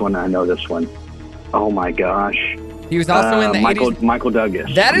know this one. Oh my gosh. He was also in the 80s. Michael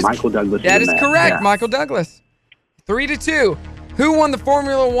Douglas. That is Michael Douglas. That in is correct. Yeah. Michael Douglas. 3-2. Who won the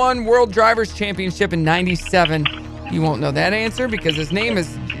Formula One World Drivers' Championship in 97? You won't know that answer because his name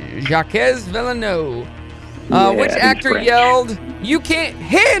is Jacques Villeneuve. Which he's actor French. yelled, "You can't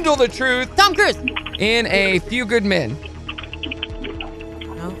handle the truth" Tom Cruise. in A Few Good Men?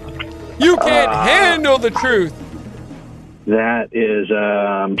 No. You can't handle the truth. That is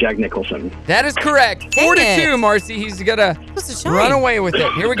Jack Nicholson. That is correct. 4-2, Marcy. He's going to run away with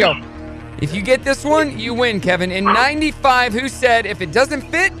it. Here we go. If you get this one, you win, Kevin. In 95, who said, if it doesn't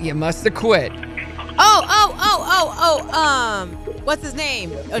fit, you must have quit? What's his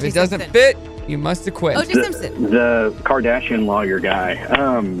name? If it doesn't fit, you must have quit. O.J. Simpson. The Kardashian lawyer guy.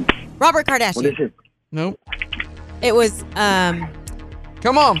 Robert Kardashian. What is it? Nope. It was,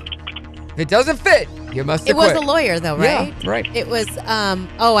 Come on. If it doesn't fit, you must have quit. It was a lawyer, though, right? Yeah, right. It was,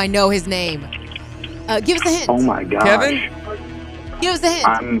 I know his name. Give us a hint. Oh, my gosh. Kevin? Give us a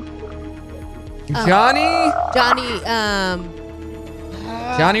hint. Johnny?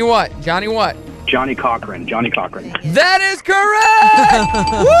 Johnny what? Johnny what? Johnny Cochran. That is correct!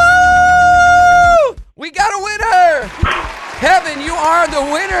 Woo! We got a winner! Kevin, you are the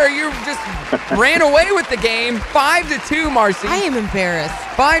winner. You just ran away with the game. 5-2, Marcy. I am embarrassed.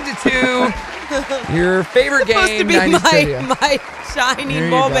 5-2. Your favorite game. Supposed to be my shining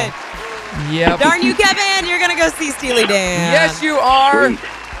moment. Yep. Darn you, Kevin. You're going to go see Steely Dan. Yes, you are. Sweet.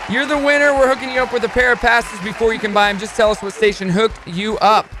 You're the winner. We're hooking you up with a pair of passes before you can buy them. Just tell us what station hooked you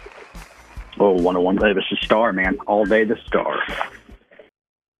up. Oh, 101. This is Star, man. All day the Star.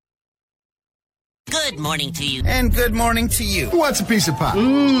 Good morning to you. And good morning to you. Who wants a piece of pie?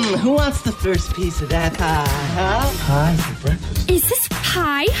 Who wants the first piece of that pie, huh? Pie for breakfast. Is this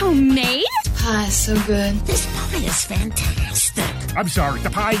pie homemade? Pie is so good. This pie is fantastic. I'm sorry, the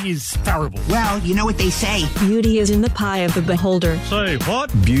pie is terrible. Well, you know what they say. Beauty is in the pie of the beholder. Say what?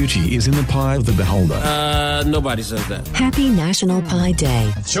 Beauty is in the pie of the beholder. Nobody says that. Happy National Pie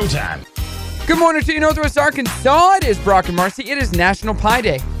Day. Showtime. Good morning to you, Northwest Arkansas. It is Brock and Marcy. It is National Pie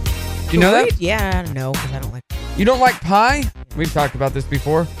Day. Do you know that? Yeah, I don't know, because I don't like pie. You don't like pie? We've talked about this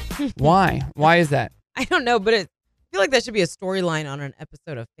before. Why? Why is that? I don't know, but I feel like that should be a storyline on an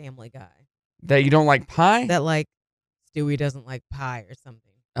episode of Family Guy. That you don't like pie? That, like, Stewie doesn't like pie or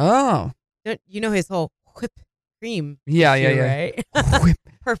something. Oh. You know his whole whip cream Yeah. right? Whip.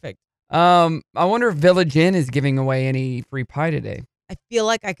 Perfect. I wonder if Village Inn is giving away any free pie today. I feel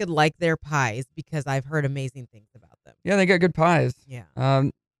like I could like their pies because I've heard amazing things about them. Yeah, they got good pies. Yeah.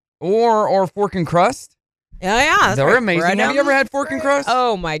 Or Fork and Crust. Yeah. They're amazing. Right. Have you ever had Fork and Crust?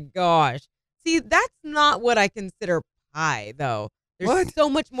 Oh my gosh. See, that's not what I consider pie, though. There's so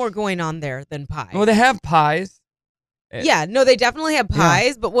much more going on there than pie. Well, they have pies. Yeah, no, they definitely have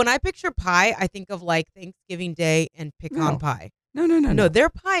pies. But when I picture pie, I think of like Thanksgiving Day and pecan pie. No. No, their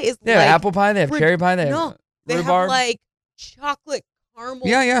pie is They have apple pie. They have cherry pie. They have they have like chocolate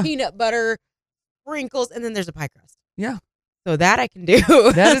caramel, peanut butter, sprinkles, and then there's a pie crust. Yeah. So that I can do.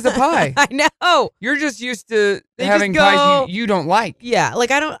 That is a pie. I know. You're just used to having pies you don't like. Yeah,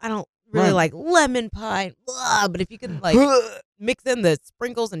 like I don't really like lemon pie, but if you can like mix in the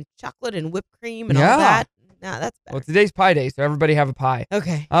sprinkles and chocolate and whipped cream and all that, that's better. Well, today's pie day, so everybody have a pie.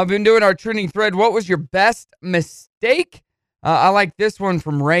 Okay. I've been doing our trending thread. What was your best mistake? I like this one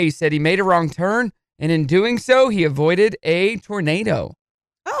from Ray. Said he made a wrong turn, and in doing so, he avoided a tornado.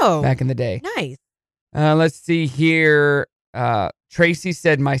 Oh. Back in the day. Nice. Let's see here. Tracy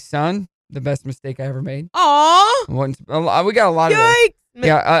said, my son, the best mistake I ever made. Aw. We got a lot of those. Yikes.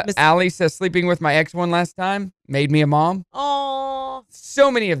 Yeah, Allie says sleeping with my ex one last time made me a mom. Aw.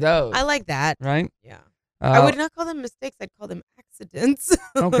 So many of those. I like that. Right? Yeah. I would not call them mistakes. I'd call them accidents.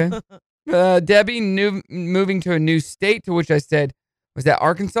 Okay. Debbie moving to a new state, to which I said, was that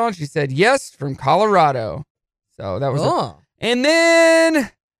Arkansas? And she said, yes, from Colorado. So that was it. And then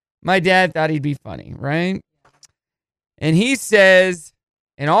my dad thought he'd be funny, right? And he says,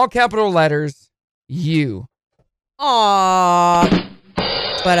 in all capital letters, you. Aww.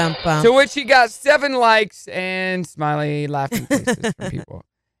 To which he got 7 likes and smiley laughing faces from people.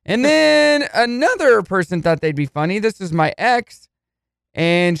 And then another person thought they'd be funny. This is my ex.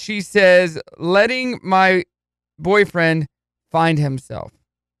 And she says, letting my boyfriend find himself.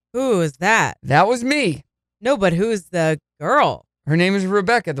 Who is that? That was me. No, but who's the girl? Her name is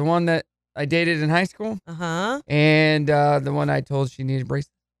Rebecca, the one that I dated in high school. Uh-huh. And the one I told she needed braces.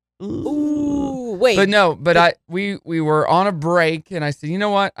 Ooh, wait. But no, we were on a break, and I said, you know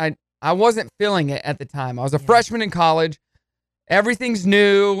what? I wasn't feeling it at the time. I was a freshman in college. Everything's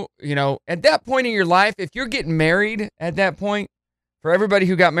new. You know, at that point in your life, if you're getting married at that point, for everybody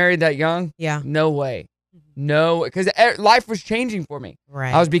who got married that young, no way. No, because life was changing for me.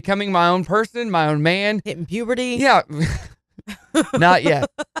 Right. I was becoming my own person, my own man. Hitting puberty. Yeah. Not yet.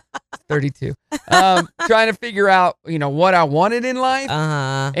 32. Trying to figure out, what I wanted in life.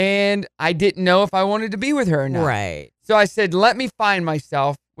 Uh-huh. And I didn't know if I wanted to be with her or not. Right. So I said, let me find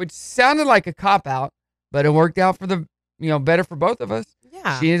myself, which sounded like a cop-out, but it worked out for the, better for both of us. Yeah.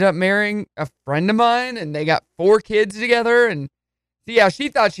 Yeah. She ended up marrying a friend of mine, and they got 4 kids together. And so, yeah, she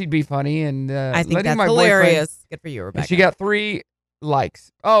thought she'd be funny. And I think letting that's my hilarious. boyfriend, Good for you, and Rebecca. she got 3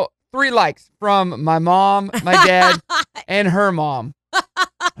 likes. Oh, 3 likes from my mom, my dad, and her mom,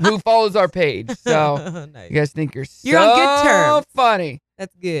 who follows our page. So Nice. you guys think you're You're on good terms. funny.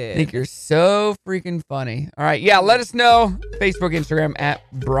 That's good. I think you're so freaking funny. All right. Yeah, let us know. Facebook, Instagram, at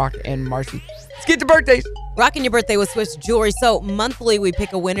Brock and Marci. Let's get to birthdays. Rocking your birthday with Swift's Jewelry. So monthly, we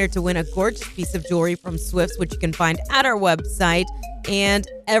pick a winner to win a gorgeous piece of jewelry from Swift's, which you can find at our website. And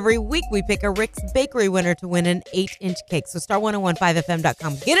every week, we pick a Rick's Bakery winner to win an 8-inch cake. So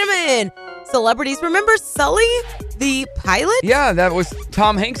star1015fm.com. Get them in. Celebrities. Remember Sully, the pilot? Yeah, that was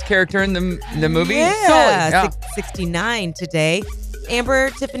Tom Hanks' character in the movie. Yeah, Sully. 69 today. Amber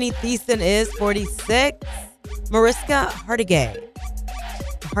Tiffany Thiessen is 46. Mariska Hargitay.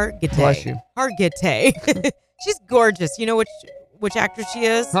 Bless you. Hargitay. She's gorgeous. You know which actress she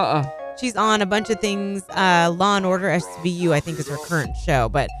is? She's on a bunch of things. Law and Order SVU, I think, is her current show.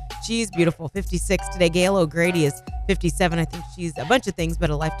 But she's beautiful. 56 today. Gail O'Grady is 57. I think she's a bunch of things, but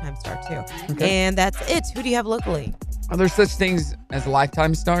a Lifetime star, too. Okay. And that's it. Who do you have locally? Are there such things as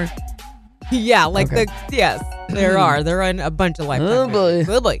Lifetime stars? Yeah, like Okay. yes, there are. There are in a bunch of Lifetime. Oh, boy. movies.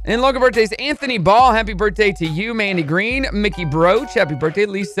 Oh, boy. And local birthdays, Anthony Ball, happy birthday to you. Mandy Green, Mickey Broach, happy birthday.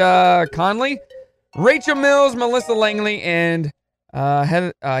 Lisa Conley, Rachel Mills, Melissa Langley, and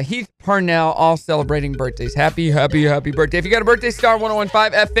Heath Parnell, all celebrating birthdays. Happy birthday. If you got a birthday,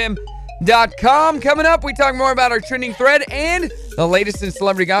 star1015fm.com. Coming up, we talk more about our trending thread and the latest in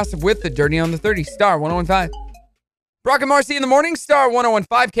celebrity gossip with the Dirty on the 30. Star 1015. Brock and Marci in the morning, Star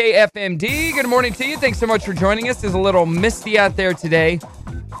 1015 KFMD. Good morning to you. Thanks so much for joining us. It's a little misty out there today,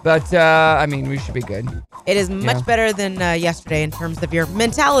 but I mean, we should be good. It is much better than yesterday in terms of your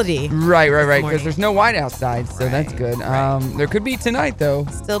mentality. Right. Because there's no white outside, so that's good. There could be tonight, though.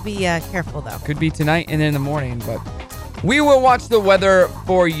 Still be careful, though. Could be tonight and in the morning, but we will watch the weather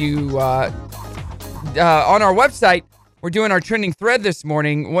for you on our website. We're doing our trending thread this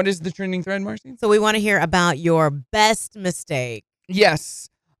morning. What is the trending thread, Marci? So we want to hear about your best mistake. Yes.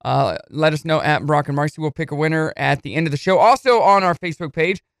 Let us know at Brock and Marci. We'll pick a winner at the end of the show. Also on our Facebook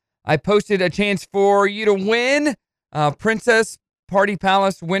page, I posted a chance for you to win Princess Party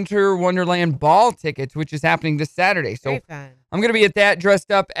Palace Winter Wonderland Ball tickets, which is happening this Saturday. So Very fun. I'm going to be at that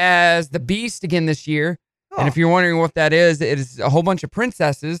dressed up as the Beast again this year. And if you're wondering what that is, it is a whole bunch of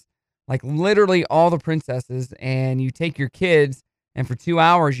princesses. Like literally all the princesses, and you take your kids, and for 2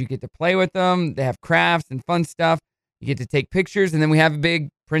 hours you get to play with them. They have crafts and fun stuff. You get to take pictures, and then we have a big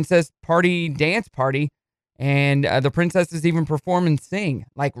princess party dance party, and the princesses even perform and sing,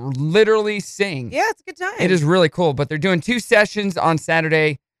 like literally sing. Yeah, it's a good time. It is really cool. But they're doing 2 sessions on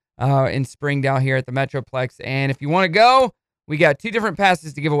Saturday in Springdale here at the Metroplex, and if you want to go, we got 2 different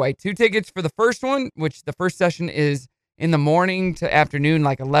passes to give away. 2 tickets for the first one, which the first session is in the morning to afternoon,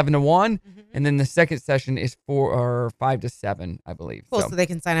 like 11 to 1. And then the second session is 4 or 5 to 7, I believe. Cool, so they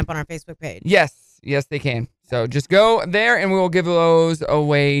can sign up on our Facebook page. Yes, they can. So just go there and we will give those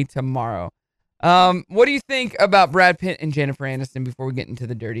away tomorrow. What do you think about Brad Pitt and Jennifer Aniston before we get into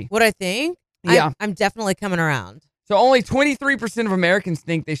the dirty? What I think? Yeah. I'm definitely coming around. So only 23% of Americans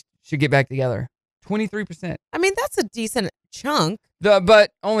think they should get back together. 23%. I mean, that's a decent chunk. But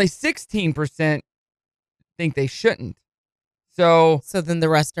only 16% think they shouldn't. So then the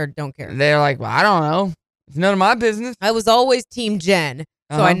rest don't care. They're like, well, I don't know. It's none of my business. I was always Team Jen,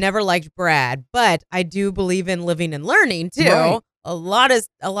 so I never liked Brad. But I do believe in living and learning too. Right. A lot of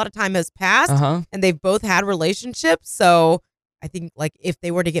time has passed, and they've both had relationships. So I think like if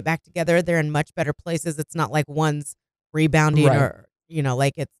they were to get back together, they're in much better places. It's not like one's rebounding or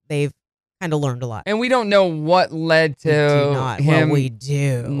like they've kind of learned a lot. And we don't know what led to him. Well, we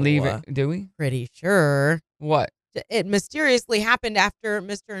do. Leave it. Do we? Pretty sure. What? It mysteriously happened after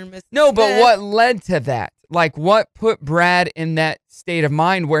Mr. and Miss No, but Smith. what led to that? Like, what put Brad in that state of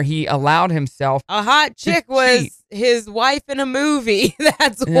mind where he allowed himself? A hot chick was his wife in a movie.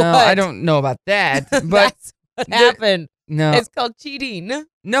 That's what. No, I don't know about that. But that's what happened. No. It's called cheating.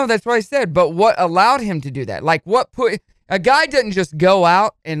 No, that's what I said. But what allowed him to do that? Like, what put... A guy doesn't just go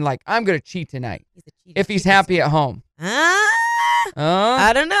out and like, I'm going to cheat tonight if he's happy at home.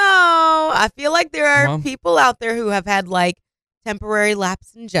 I don't know. I feel like there are people out there who have had like temporary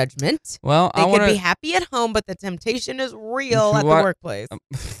lapse in judgment. Well, they could be happy at home, but the temptation is real at the workplace.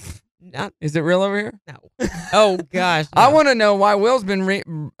 Is it real over here? No. Oh gosh. No. I want to know why Will's been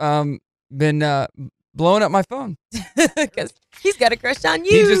blowing up my phone. Because he's got a crush on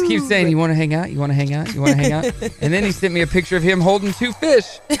you. He just keeps saying, you want to hang out? You want to hang out? You want to hang out? And then he sent me a picture of him holding 2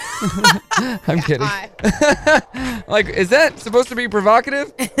 fish. I'm kidding. Like, is that supposed to be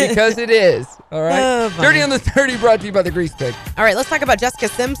provocative? Because it is. All right. Dirty on the 30 brought to you by the Grease Pig. All right, let's talk about Jessica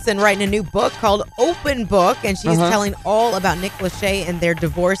Simpson writing a new book called Open Book, and she's telling all about Nick Lachey and their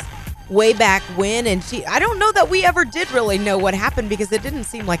divorce way back when. And I don't know that we ever did really know what happened because it didn't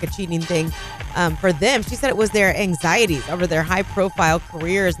seem like a cheating thing for them. She said it was their anxieties over their high-profile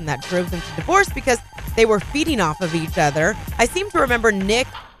careers and that drove them to divorce because they were feeding off of each other. I seem to remember Nick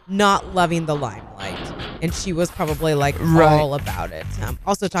not loving the limelight, and she was probably like all about it.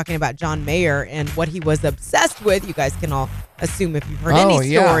 Also talking about John Mayer and what he was obsessed with. You guys can all assume if you've heard any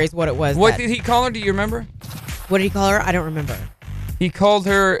stories what it was. What did he call her? Do you remember? What did he call her? I don't remember. He called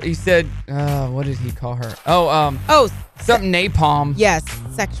her, he said, what did he call her? Something napalm. Yes,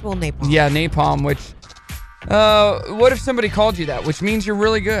 sexual napalm. Yeah, napalm, which, what if somebody called you that, which means you're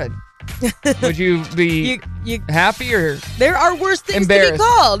really good? Would you be happy or there are worse things embarrassed? To be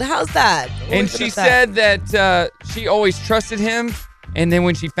called. How's that? And she said that she always trusted him, and then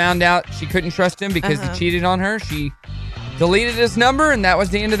when she found out she couldn't trust him because he cheated on her, she deleted his number, and that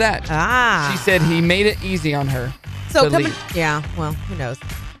was the end of that. She said he made it easy on her. So coming, well, who knows?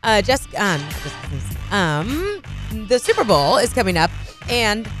 The Super Bowl is coming up,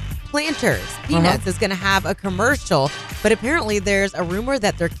 and Planters Peanuts is going to have a commercial, but apparently there's a rumor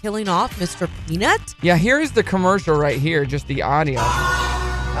that they're killing off Mr. Peanut. Yeah, here is the commercial right here, just the audio.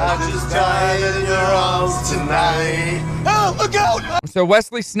 I just died in your arms tonight. Oh, look out! So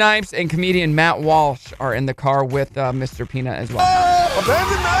Wesley Snipes and comedian Matt Walsh are in the car with Mr. Peanut as well.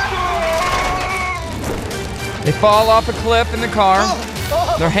 They fall off a cliff in the car.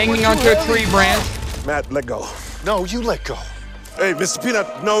 They're hanging onto a tree branch. Matt, let go. No, you let go. Hey, Mr.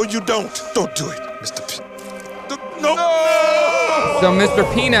 Peanut, no, you don't. Don't do it, Mr. Peanut. No. So Mr.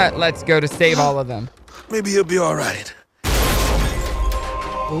 Peanut lets go to save all of them. Maybe he'll be all right.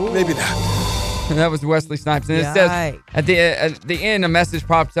 Ooh. Maybe not. That was Wesley Snipes. And it says, at the end, a message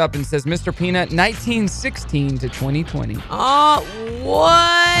pops up and says, Mr. Peanut, 1916 to 2020. Oh, what?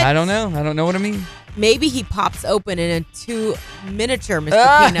 I don't know. I don't know what it means. Maybe he pops open and 2 miniature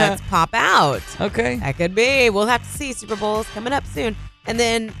Mr. Peanuts pop out. Okay. That could be. We'll have to see. Super Bowl is coming up soon. And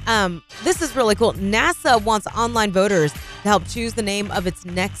then this is really cool. NASA wants online voters to help choose the name of its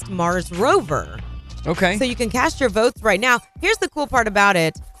next Mars rover. Okay. So you can cast your votes right now. Here's the cool part about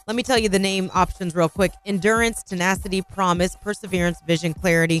it. Let me tell you the name options real quick. Endurance, tenacity, promise, perseverance, vision,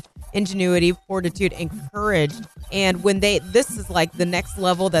 clarity, ingenuity, fortitude, and courage. And when this is like the next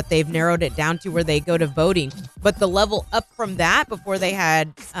level that they've narrowed it down to where they go to voting. But the level up from that, before they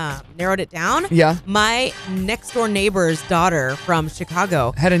had narrowed it down, my next door neighbor's daughter from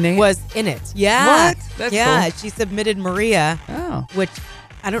Chicago had a name, was in it. Yeah. What? That's cool. She submitted Maria, Oh. which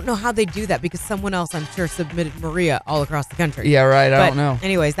I don't know how they do that because someone else, I'm sure, submitted Maria all across the country. Yeah, right. I don't know.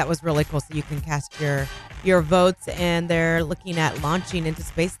 Anyways, that was really cool. So you can cast your votes, and they're looking at launching into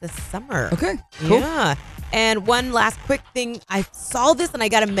space this summer. Okay, cool. Yeah. And one last quick thing. I saw this, and I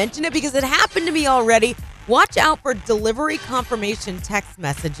got to mention it because it happened to me already. Watch out for delivery confirmation text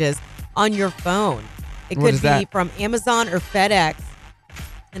messages on your phone. It What could is be that? from Amazon or FedEx.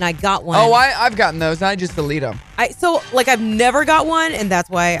 And I got one. Oh, I've gotten those. I just delete them. I've never got one, and that's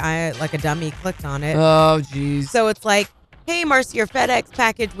why I, like a dummy, clicked on it. Oh, geez. So it's like, hey, Marci, your FedEx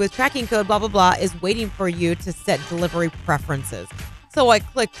package with tracking code blah, blah, blah is waiting for you to set delivery preferences. So I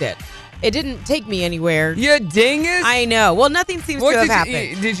clicked it. It didn't take me anywhere. You dingus. I know. Well, nothing seems to have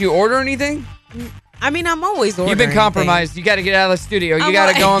happened. Did you order anything? I mean, I'm always ordering. You've been compromised. You got to get out of the studio. You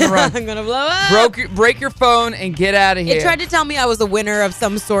got to go on the run. I'm going to blow up. Break your phone and get out of here. It tried to tell me I was a winner of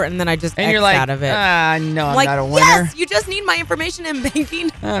some sort, and then I just X'd you're like, out of it. No, I'm not a winner. Yes, you just need my information in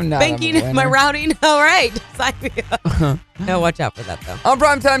banking. I'm not banking, a winner. my routing. All right. Sign me up. No, watch out for that, though. On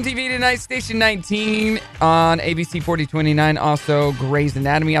Primetime TV tonight, Station 19 on ABC 4029. Also, Grey's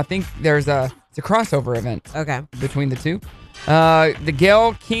Anatomy. I think it's a crossover event. Okay. Between the two. The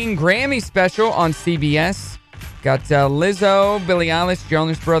Gayle King Grammy special on CBS. Got Lizzo, Billie Eilish,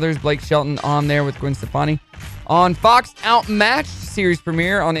 Jonas Brothers, Blake Shelton on there with Gwen Stefani. On Fox, Outmatched series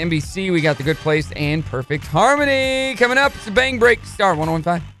premiere on NBC. We got The Good Place and Perfect Harmony. Coming up, it's a Bang Break, Star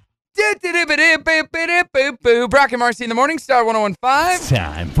 101.5. Brock and Marci in the morning, Star 101.5.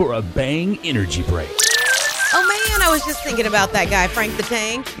 Time for a Bang Energy Break. Oh, man, I was just thinking about that guy, Frank the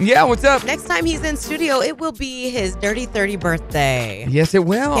Tank. Yeah, what's up? Next time he's in studio, it will be his Dirty 30 birthday. Yes, it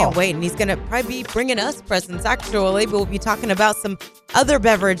will. Can't wait. And he's going to probably be bringing us presents, actually. We'll be talking about some other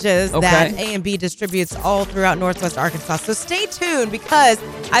beverages that A&B distributes all throughout Northwest Arkansas. So stay tuned because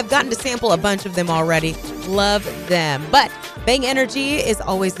I've gotten to sample a bunch of them already. Love them. But Bang Energy is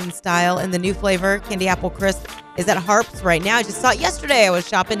always in style, and the new flavor, Candy Apple Crisp, is at Harps right now. I just saw it yesterday. I was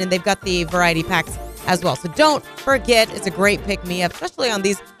shopping, and they've got the variety packs as well. So don't forget, it's a great pick-me-up, especially on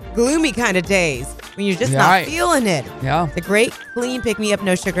these gloomy kind of days when you're just not feeling it. Yeah. It's a great, clean pick-me-up,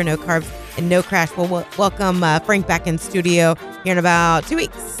 no sugar, no carbs, and no crash. We'll welcome Frank back in studio here in about 2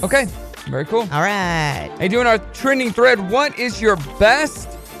 weeks. Okay. Very cool. All right. Hey, doing our trending thread, what is your best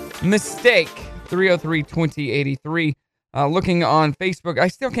mistake? 303-2083. Looking on Facebook, I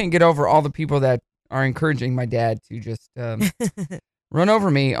still can't get over all the people that are encouraging my dad to just run over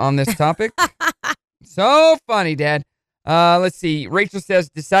me on this topic. So funny, Dad. Let's see. Rachel says,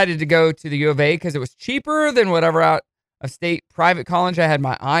 decided to go to the U of A because it was cheaper than whatever out of state private college I had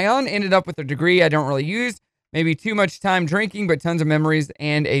my eye on. Ended up with a degree I don't really use. Maybe too much time drinking, but tons of memories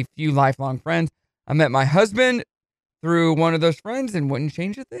and a few lifelong friends. I met my husband through one of those friends and wouldn't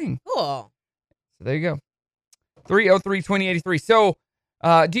change a thing. Cool. So there you go. 303-2083. So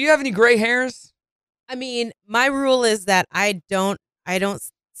do you have any gray hairs? I mean, my rule is that I don't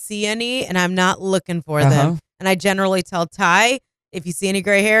see any, and I'm not looking for them. And I generally tell Ty, if you see any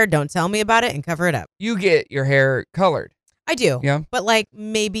gray hair, don't tell me about it and cover it up. You get your hair colored. I do. Yeah. But like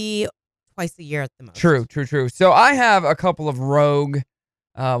maybe twice a year at the most. True. So I have a couple of rogue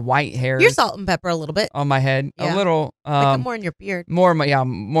white hairs. You're salt and pepper a little bit. On my head. Yeah. A little. Like more in your beard. More on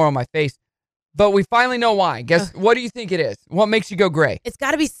my face. But we finally know why. Guess what do you think it is? What makes you go gray? It's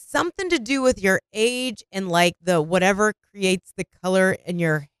got to be something to do with your age and like the whatever creates the color in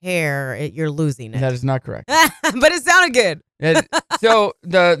your hair. You're losing it. That is not correct. But it sounded good. So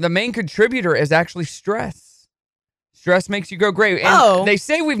the main contributor is actually stress. Stress makes you go gray. And they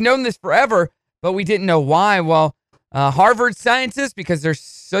say we've known this forever, but we didn't know why. Well, Harvard scientists, because they're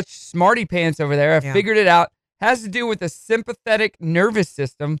such smarty pants over there, have figured it out. Has to do with the sympathetic nervous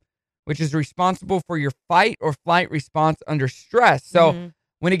system, which is responsible for your fight or flight response under stress. So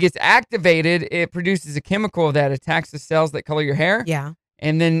when it gets activated, it produces a chemical that attacks the cells that color your hair. Yeah.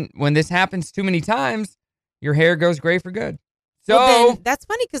 And then when this happens too many times, your hair goes gray for good. So then, that's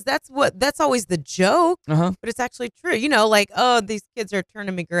funny because that's always the joke, but it's actually true. You know, like, oh, these kids are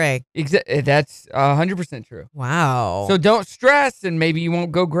turning me gray. That's 100% true. Wow. So don't stress and maybe you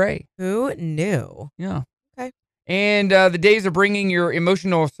won't go gray. Who knew? Yeah. Okay. And the days of bringing your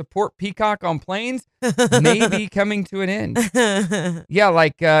emotional support peacock on planes may be coming to an end. Yeah,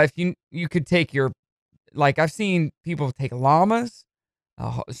 like if you could take your, like I've seen people take llamas,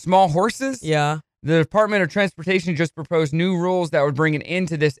 small horses. Yeah. The Department of Transportation just proposed new rules that would bring an end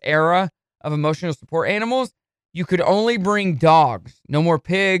to this era of emotional support animals. You could only bring dogs. No more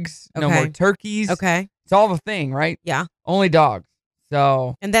pigs. No more turkeys. Okay. It's all the thing, right? Yeah. Only dogs.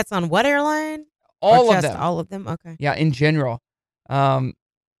 So. And that's on what airline? All of them. All of them? Okay. Yeah, in general. The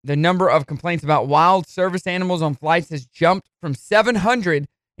number of complaints about wild service animals on flights has jumped from 700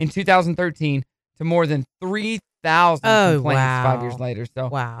 in 2013 to more than 3,000 complaints 5 years later. So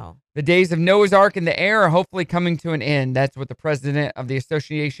wow. The days of Noah's Ark in the air are hopefully coming to an end. That's what the president of the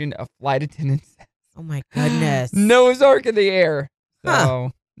Association of Flight Attendants says. Oh, my goodness. Noah's Ark in the air.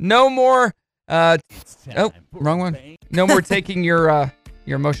 So no more. Wrong one. No more taking your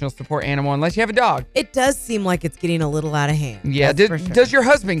emotional support animal unless you have a dog. It does seem like it's getting a little out of hand. Yeah. Does your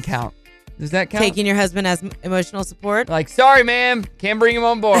husband count? Does that count? Taking your husband as emotional support? Like, sorry, ma'am. Can't bring him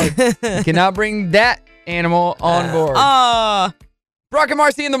on board. You cannot bring that animal on board. Brock and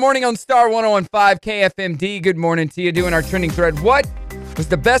Marci in the morning on Star 101.5 KFMD. Good morning to you. Doing our trending thread. What was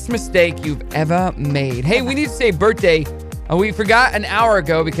the best mistake you've ever made? Hey, we need to say birthday. We forgot an hour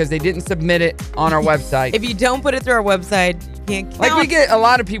ago because they didn't submit it on our website. If you don't put it through our website, you can't count. Like, we get a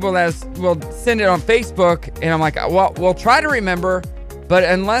lot of people that will send it on Facebook, and I'm like, well, we'll try to remember, but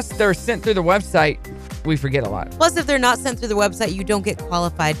unless they're sent through the website, we forget a lot. Plus, if they're not sent through the website, you don't get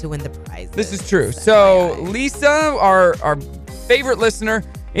qualified to win the prize. This is true. So, Lisa, our favorite listener,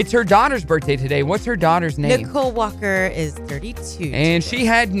 it's her daughter's birthday today. What's her daughter's name? Nicole Walker is 32. And she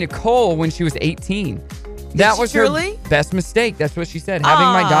had Nicole when she was 18. That was her best mistake. That's what she said, having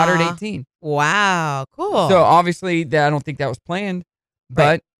my daughter at 18. Wow, cool. So obviously, I don't think that was planned,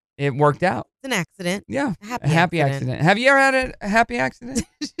 but it worked out. It's an accident. Yeah, a happy accident. Have you ever had a happy accident?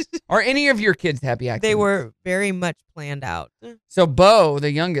 Are any of your kids happy accidents? They were very much planned out. So Bo,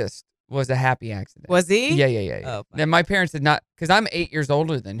 the youngest, was a happy accident. Was he? Yeah. Oh, Then my parents had not, because I'm 8 years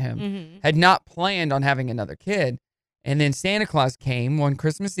older than him, had not planned on having another kid. And then Santa Claus came one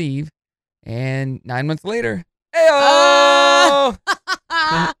Christmas Eve, and 9 months later, hey-oh!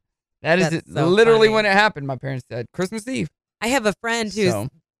 That is That's so literally funny. when it happened, my parents said. Christmas Eve. I have a friend who's, So-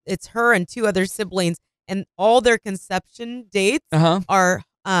 it's her and 2 other siblings, and all their conception dates Uh-huh. are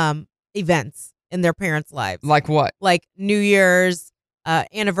events in their parents' lives. Like what? Like New Year's,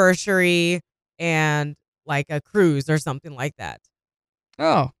 anniversary, and like a cruise or something like that.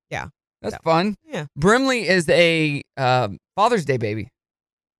 Oh. Yeah. That's So, fun. yeah. Brimley is a Father's Day baby.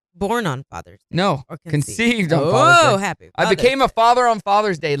 Born on Father's Day. No, Or conceived on Oh, Father's Day. happy I Father's became a father on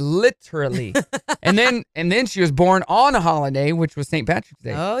Father's Day, literally. and then she was born on a holiday, which was St. Patrick's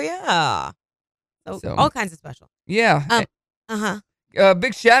Day. Oh, yeah. So, all kinds of special. Yeah.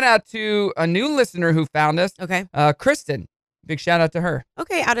 Big shout out to a new listener who found us. Okay. Kristen. Big shout out to her.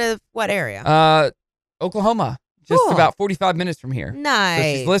 Okay, out of what area? Oklahoma. Just Cool. about 45 minutes from here. Nice.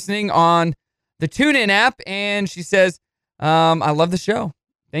 So she's listening on the TuneIn app, and she says, I love the show.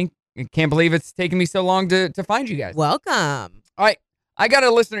 Can't believe it's taken me so long to find you guys. Welcome. All right. I got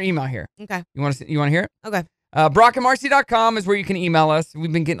a listener email here. Okay. You want to hear it? Okay. BrockandMarcy.com is where you can email us.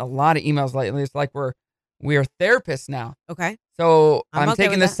 We've been getting a lot of emails lately. It's like we are therapists now. Okay. So I'm I'm okay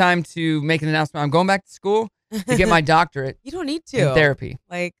taking with this time to make an announcement. I'm going back to school to get my doctorate You don't need to. in therapy.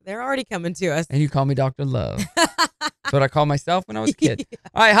 Like, they're already coming to us. And you call me Dr. Love. That's what I called myself when I was a kid.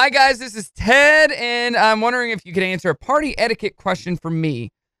 All right. Hi, guys. This is Ted, and I'm wondering if you could answer a party etiquette question for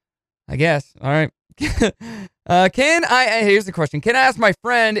me. I guess. All right. Here's the question. Can I ask my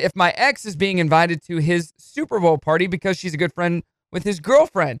friend if my ex is being invited to his Super Bowl party because she's a good friend with his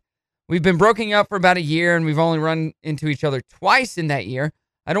girlfriend? We've been broken up for about a year, and we've only run into each other twice in that year.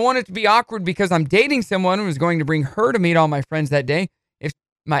 I don't want it to be awkward because I'm dating someone who is going to bring her to meet all my friends that day. If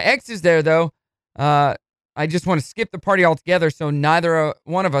my ex is there, though, I just want to skip the party altogether so neither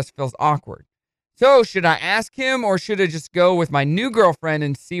one of us feels awkward. So should I ask him, or should I just go with my new girlfriend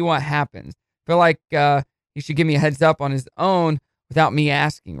and see what happens? Feel like he should give me a heads up on his own without me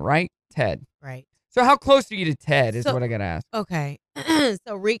asking, right, Ted? Right. So how close are you to Ted is So- what I got to ask. Okay.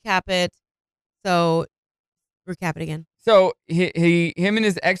 So recap it. So recap it again. So him and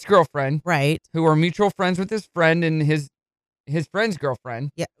his ex-girlfriend, right, who are mutual friends with his friend and his friend's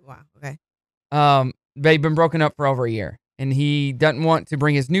girlfriend. Yeah. Wow. Okay. They've been broken up for over a year, and he doesn't want to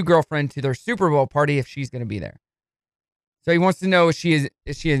bring his new girlfriend to their Super Bowl party if she's going to be there. So he wants to know if she is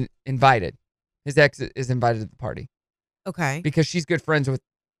invited. His ex is invited to the party Okay. because she's good friends with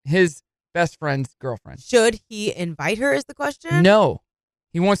his best friend's girlfriend. Should he invite her is the question? No.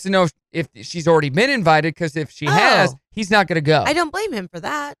 He wants to know if she's already been invited, because if she has, he's not going to go. I don't blame him for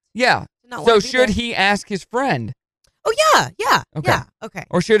that. Yeah. To not So wanna be should there. he ask his friend? Oh, yeah. Okay. Yeah. Okay.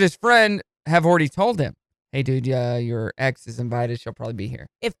 Or should his friend have already told him, hey, dude, your ex is invited. She'll probably be here.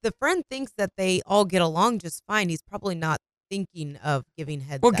 If the friend thinks that they all get along just fine, he's probably not thinking of giving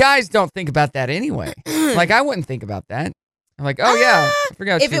heads Well, up. guys don't think about that anyway. Like, I wouldn't think about that. I'm like, oh, yeah. I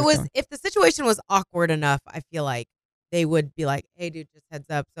forgot If she it was, coming. if the situation was awkward enough, I feel like they would be like, hey, dude, just heads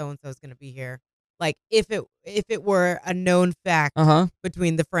up, so and so is going to be here. Like, if it were a known fact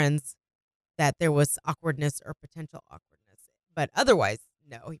between the friends that there was awkwardness or potential awkwardness, but otherwise,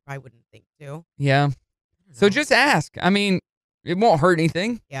 no, he probably wouldn't think to. Yeah. So just ask. I mean, it won't hurt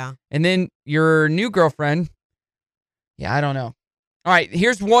anything. Yeah. And then your new girlfriend. Yeah, I don't know. All right,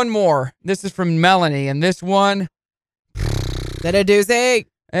 here's one more. This is from Melanie, and this one. That a doozy.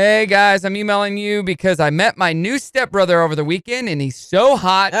 Hey, guys, I'm emailing you because I met my new stepbrother over the weekend, and he's so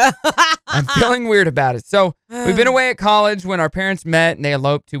hot. I'm feeling weird about it. So we've been away at college when our parents met, and they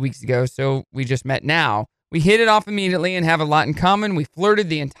eloped 2 weeks ago, so we just met now. We hit it off immediately and have a lot in common. We flirted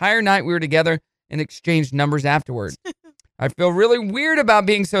the entire night we were together and exchanged numbers afterward. I feel really weird about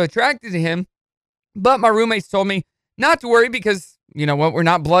being so attracted to him, but my roommates told me not to worry because, you know what, we're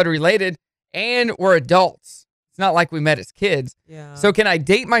not blood related and we're adults. It's not like we met as kids. Yeah. So can I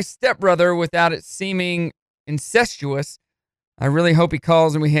date my stepbrother without it seeming incestuous? I really hope he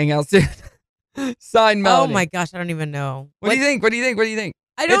calls and we hang out soon. Signed, Melanie. Oh my gosh, I don't even know. What do you think? What do you think? What do you think?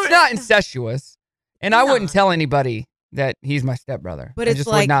 I don't. It's not incestuous. And I No. wouldn't tell anybody that he's my stepbrother. But I it's just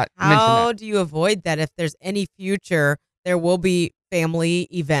like, would not mention how that. do you avoid that if there's any future, there will be family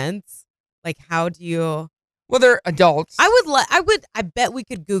events? Like, how do you? Well, they're adults. I bet we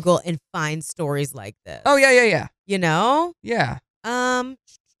could Google and find stories like this. Oh, yeah. You know? Yeah. Um,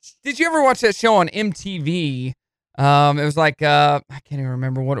 Did you ever watch that show on MTV? It was like, I can't even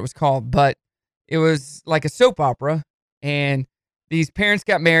remember what it was called, but it was like a soap opera. And these parents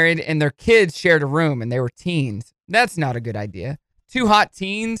got married and their kids shared a room and they were teens. That's not a good idea. Two hot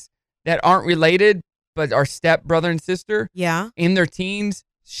teens that aren't related but are step brother and sister. Yeah. In their teens,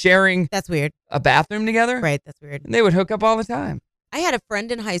 sharing. That's weird. A bathroom together. Right. That's weird. And they would hook up all the time. I had a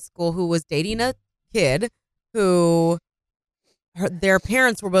friend in high school who was dating a kid who their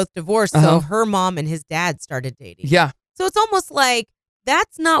parents were both divorced, so her mom and his dad started dating. Yeah. So it's almost like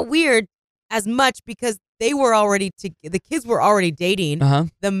that's not weird as much because they were already the kids were already dating.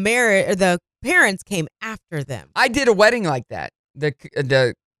 The parents came after them. I did a wedding like that.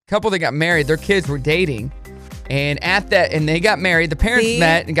 The couple that got married, their kids were dating, and they got married. The parents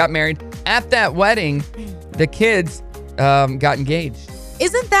met and got married. At that wedding, the kids got engaged.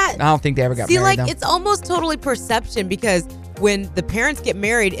 Isn't that? I don't think they ever got married. See, it's almost totally perception because when the parents get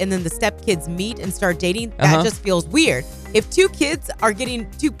married and then the stepkids meet and start dating, that just feels weird. If two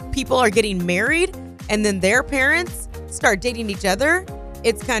people are getting married and then their parents start dating each other,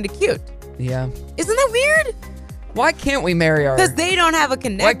 it's kind of cute. Yeah. Isn't that weird? Why can't we marry our... Because they don't have a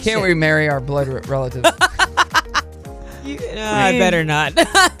connection. Why can't we marry our blood relatives? I better not.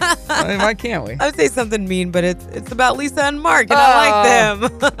 Why can't we? I would say something mean, but it's about Lisa and Mark, and I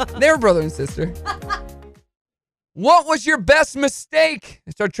like them. They're brother and sister. What was your best mistake?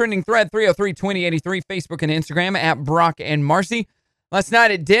 It's our trending thread, 303-2083, Facebook and Instagram, at Brock and Marci. Last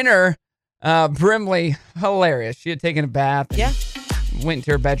night at dinner, Brimley, hilarious. She had taken a bath. Yeah. Went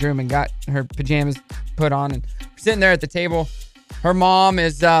into her bedroom and got her pajamas put on, and sitting there at the table. Her mom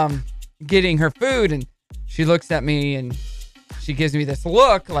is getting her food, and she looks at me and she gives me this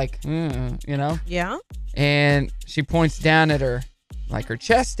look like, Yeah. And she points down at her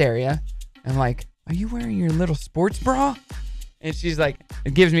chest area. I'm like, are you wearing your little sports bra? And she's like,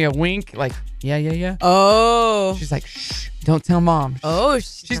 it gives me a wink, like, yeah. Oh. She's like, shh, don't tell mom. Oh.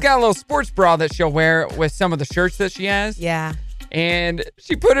 She's got a little sports bra that she'll wear with some of the shirts that she has. Yeah. And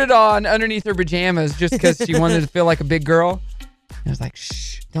she put it on underneath her pajamas just because she wanted to feel like a big girl. And I was like,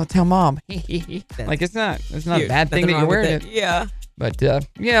 shh, don't tell mom. Like, it's not a bad thing that you're wearing it. Yeah. But,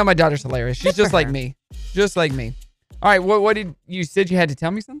 yeah, my daughter's hilarious. She's just like me. Just like me. All right, what did you said you had to tell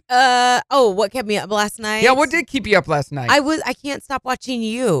me something? What kept me up last night? Yeah, what did keep you up last night? I can't stop watching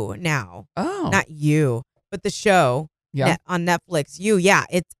You now. Oh. Not You, but the show. Yeah. On Netflix.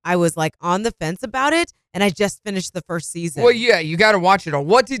 I was like on the fence about it, and I just finished the first season. Well, yeah, you got to watch it all.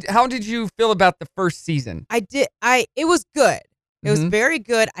 How did you feel about the first season? It was good. It was very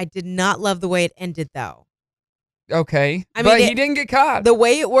good. I did not love the way it ended, though. Okay. But he didn't get caught. The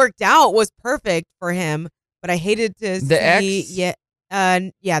way it worked out was perfect for him, but I hated to see... The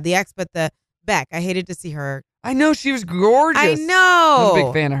ex? Yeah, the ex, but the Beck. I hated to see her. I know, she was gorgeous. I know. I'm a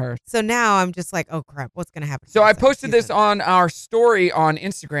big fan of her. So now I'm just like, oh, crap, what's going to happen? So I posted this on our story on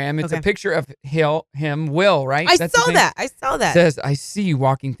Instagram. It's a picture of Will, right? I saw that. It says, I see you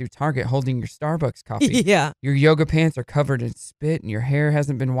walking through Target holding your Starbucks coffee. Yeah. Your yoga pants are covered in spit and your hair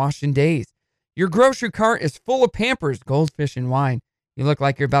hasn't been washed in days. Your grocery cart is full of Pampers, Goldfish, and wine. You look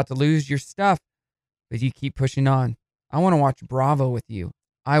like you're about to lose your stuff, but you keep pushing on. I want to watch Bravo with you.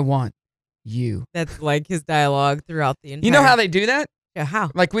 I want you. That's like his dialogue throughout the entire... You know how they do that? Yeah,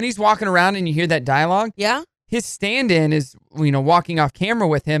 how? Like when he's walking around and you hear that dialogue? Yeah. His stand-in is, walking off camera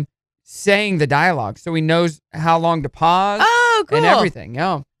with him saying the dialogue. So he knows how long to pause. Oh, cool. And everything.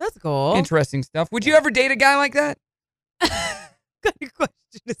 Yeah. That's cool. Interesting stuff. Would you ever date a guy like that? What kind of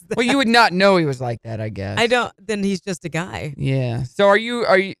question is that? Well, you would not know he was like that, I guess. I don't. Then he's just a guy. Yeah. So are you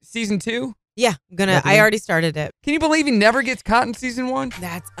season 2? Yeah, I already started it. Can you believe he never gets caught in season 1?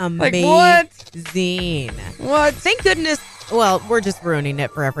 That's amazing. Like what? What? Thank goodness. Well, we're just ruining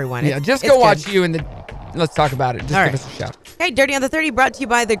it for everyone. Yeah, just go watch You and let's talk about it. Just All give right. us a shout. Okay, Dirty on the 30 brought to you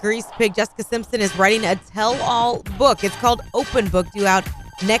by the Grease Pig. Jessica Simpson is writing a tell-all book. It's called Open Book, due out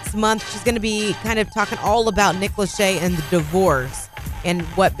next month. She's going to be kind of talking all about Nick Lachey and the divorce and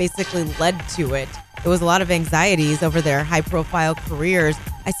what basically led to it. There was a lot of anxieties over their high-profile careers.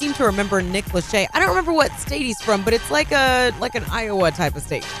 I seem to remember Nick Lachey. I don't remember what state he's from, but it's like an Iowa type of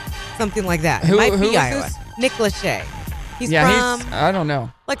state, something like that. It might be Iowa. This? Nick Lachey. He's from I don't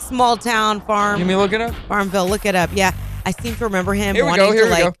know. like small town farm. Let me look it up. Farmville. Look it up. Yeah, I seem to remember him. Here we go. Here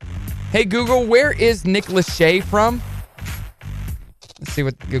we go. Hey Google, where is Nick Lachey from? Let's see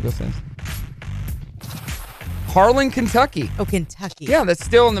what Google says. Harlan, Kentucky. Oh, Kentucky. Yeah, that's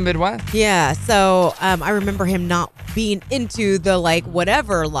still in the Midwest. Yeah, so I remember him not being into the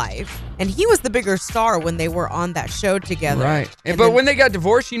whatever life, and he was the bigger star when they were on that show together. Right. But when they got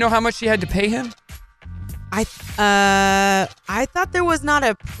divorced, you know how much she had to pay him? I thought there was not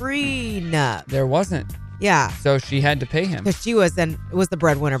a prenup. There wasn't. Yeah. So she had to pay him. Because she was the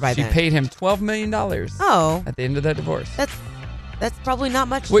breadwinner by then. She paid him $12 million. Oh. At the end of that divorce. That's probably not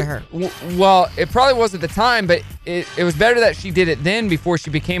much to Wait, her. Well, it probably was at the time, but it was better that she did it then before she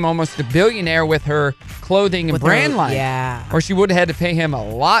became almost a billionaire with her clothing and brand line. Yeah. Or she would have had to pay him a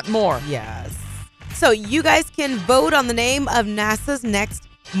lot more. Yes. So you guys can vote on the name of NASA's next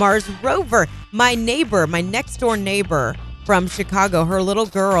Mars rover. My next door neighbor from Chicago, her little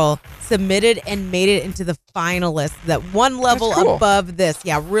girl submitted and made it into the finalists, that one level cool. above this.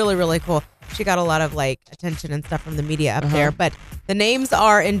 Yeah, really, really cool. She got a lot of attention and stuff from the media up there. But the names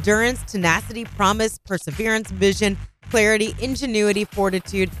are endurance, tenacity, promise, perseverance, vision, clarity, ingenuity,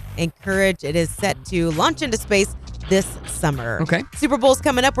 fortitude, and courage. It is set to launch into space this summer. Okay. Super Bowl's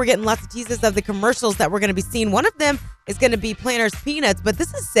coming up. We're getting lots of teases of the commercials that we're going to be seeing. One of them is going to be Planters Peanuts, but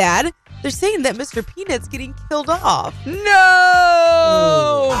this is sad. They're saying that Mr. Peanut's getting killed off.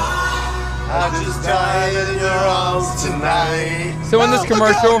 No! I just died in your arms tonight. So in this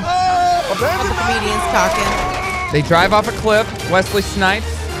commercial, All the comedians talking. they drive off a cliff. Wesley Snipes,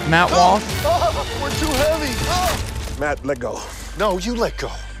 Matt Walsh. We're too heavy. Matt, let go. No, you let go.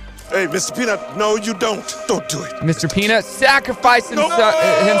 Hey, Mr. Peanut, no, you don't. Don't do it. Mr. Peanut sacrificed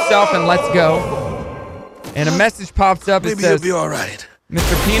himself and lets go. And a message pops up. Maybe It says, you'll be all right.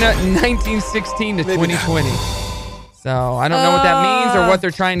 Mr. Peanut, 1916 to 2020. So I don't know what that means or what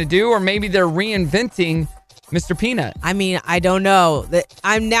they're trying to do, or maybe they're reinventing Mr. Peanut. I mean, I don't know.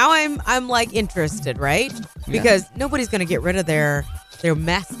 I'm interested, right? Because nobody's going to get rid of their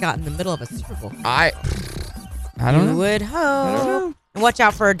mascot in the middle of a Super Bowl. I don't know. You would hope. I don't know. And watch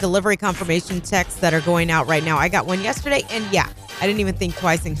out for delivery confirmation texts that are going out right now. I got one yesterday, and I didn't even think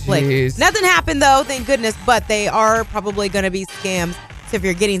twice and click. Jeez. Nothing happened, though, thank goodness, but they are probably going to be scams. So if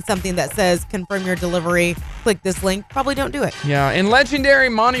you're getting something that says confirm your delivery, click this link, probably don't do it. Yeah, and legendary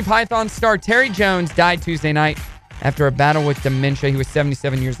Monty Python star Terry Jones died Tuesday night after a battle with dementia. He was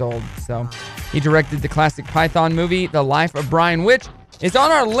 77 years old. So he directed the classic Python movie, The Life of Brian, which is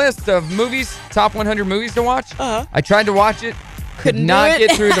on our list of movies, top 100 movies to watch. I tried to watch it. Could not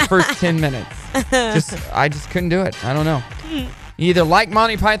get through the first 10 minutes. I just couldn't do it. I don't know. You either like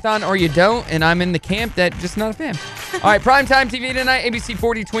Monty Python or you don't, and I'm in the camp that just not a fan. All right, primetime TV tonight, ABC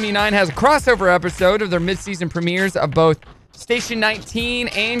 4029 has a crossover episode of their mid-season premieres of both Station 19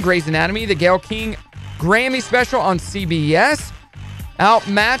 and Grey's Anatomy. The Gayle King Grammy special on CBS.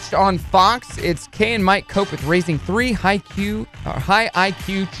 Outmatched on Fox, it's Kay and Mike cope with raising 3 high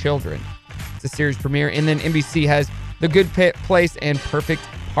IQ children. It's a series premiere. And then NBC has The Good Place and Perfect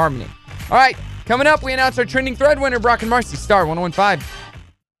Harmony. All right, coming up, we announce our trending thread winner, Brock and Marci, Star 101.5.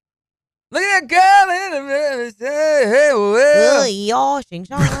 Look at that girl in the mirror. Hey, well. Y'all, shing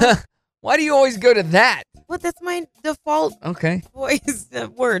shong. Why do you always go to that? Well, that's my default Okay. voice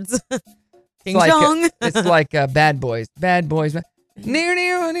words. Shing It's shong. it's like Bad Boys. Bad Boys.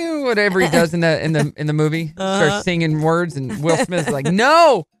 Near, whatever he does in the movie. Starts singing words, and Will Smith's like,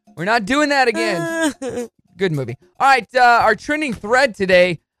 no, we're not doing that again. Good movie. All right, our trending thread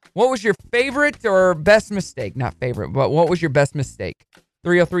today. What was your favorite or best mistake? Not favorite, but what was your best mistake?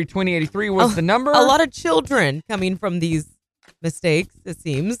 303-2083 was the number. A lot of children coming from these mistakes, it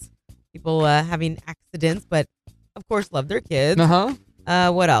seems. People having accidents, but of course love their kids.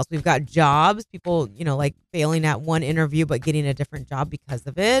 What else? We've got jobs. People, failing at one interview but getting a different job because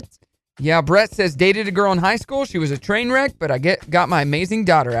of it. Yeah, Brett says, dated a girl in high school. She was a train wreck, but I got my amazing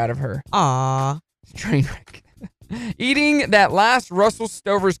daughter out of her. Aw. Train wreck. Eating that last Russell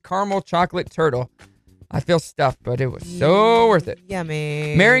Stover's caramel chocolate turtle. I feel stuffed, but it was so worth it.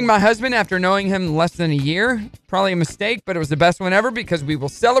 Yummy. Marrying my husband after knowing him less than a year. Probably a mistake, but it was the best one ever because we will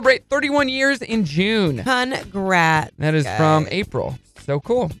celebrate 31 years in June. Congrats. That is guys. from April. So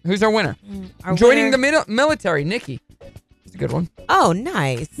cool. Who's our winner? Our Joining winner- the military, Nikki. It's a good one. Oh,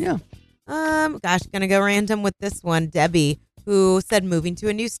 nice. Yeah. Gonna go random with this one. Debbie, who said moving to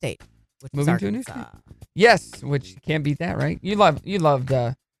a new state. Which Moving is to a new state. Arkansas. Yes, which can't beat that, right? You loved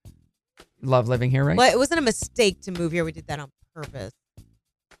living here, right? Well, it wasn't a mistake to move here. We did that on purpose.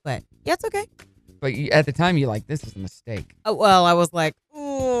 But yeah, it's okay. But at the time, this is a mistake. Oh, well, I was like,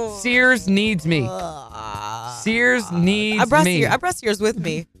 ooh. Sears needs me. Sears needs me. I brought Sears with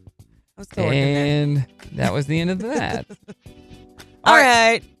me. I was still working there. And that was the end of that. All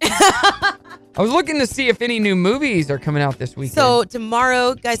right. I was looking to see if any new movies are coming out this weekend. So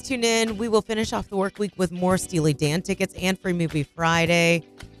tomorrow, guys, tune in. We will finish off the work week with more Steely Dan tickets and Free Movie Friday.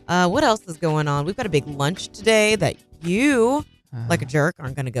 What else is going on? We've got a big lunch today that you, like a jerk,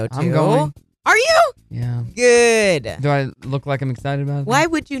 aren't going to go to. I'm going. Are you? Yeah. Good. Do I look like I'm excited about it? Why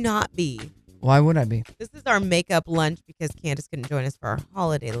would you not be? Why would I be? This is our makeup lunch because Candace couldn't join us for our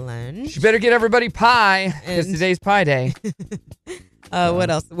holiday lunch. You better get everybody pie because today's pie day. What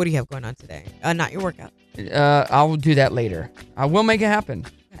else? What do you have going on today? Not your workout. I'll do that later. I will make it happen.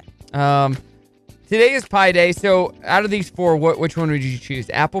 Today is pie day, so out of these four, which one would you choose?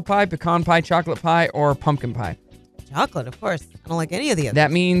 Apple pie, pecan pie, chocolate pie, or pumpkin pie? Chocolate, of course. I don't like any of the others.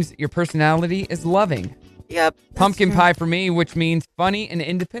 That means your personality is loving. Yep. Pumpkin pie for me, which means funny and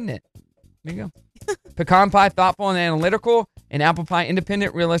independent. There you go. Pecan pie, thoughtful and analytical, and apple pie,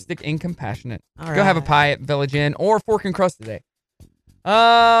 independent, realistic, and compassionate. All Go have a pie at Village Inn or Fork and Crust today.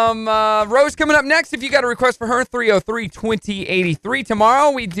 Rose coming up next. If you got a request for her, 303-2083. Tomorrow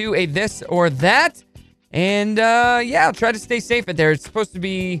we do a this or that. And try to stay safe out there. It's supposed to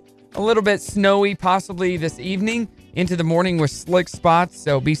be a little bit snowy possibly this evening into the morning with slick spots.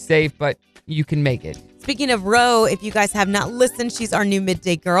 So be safe, but you can make it. Speaking of Ro, if you guys have not listened, she's our new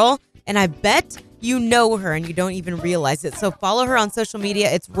midday girl. And I bet you know her and you don't even realize it. So follow her on social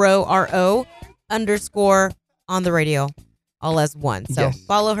media. It's Ro, R-O _ on the radio. All as one. So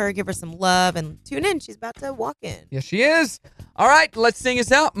follow her, give her some love, and tune in. She's about to walk in. Yes, she is. All right, let's sing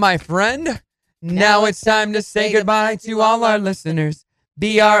us out, my friend. Now it's time to say goodbye to all our listeners.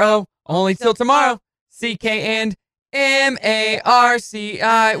 B-R-O, only till tomorrow. C-K and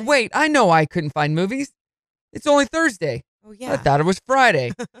M-A-R-C-I. Wait, I know I couldn't find movies. It's only Thursday. Oh, yeah. I thought it was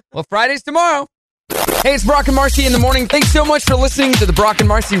Friday. Well, Friday's tomorrow. Hey, it's Brock and Marci in the morning. Thanks so much for listening to the Brock and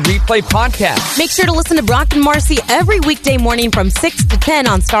Marci Replay Podcast. Make sure to listen to Brock and Marci every weekday morning from 6 to 10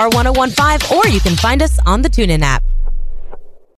 on Star 1015, or you can find us on the TuneIn app.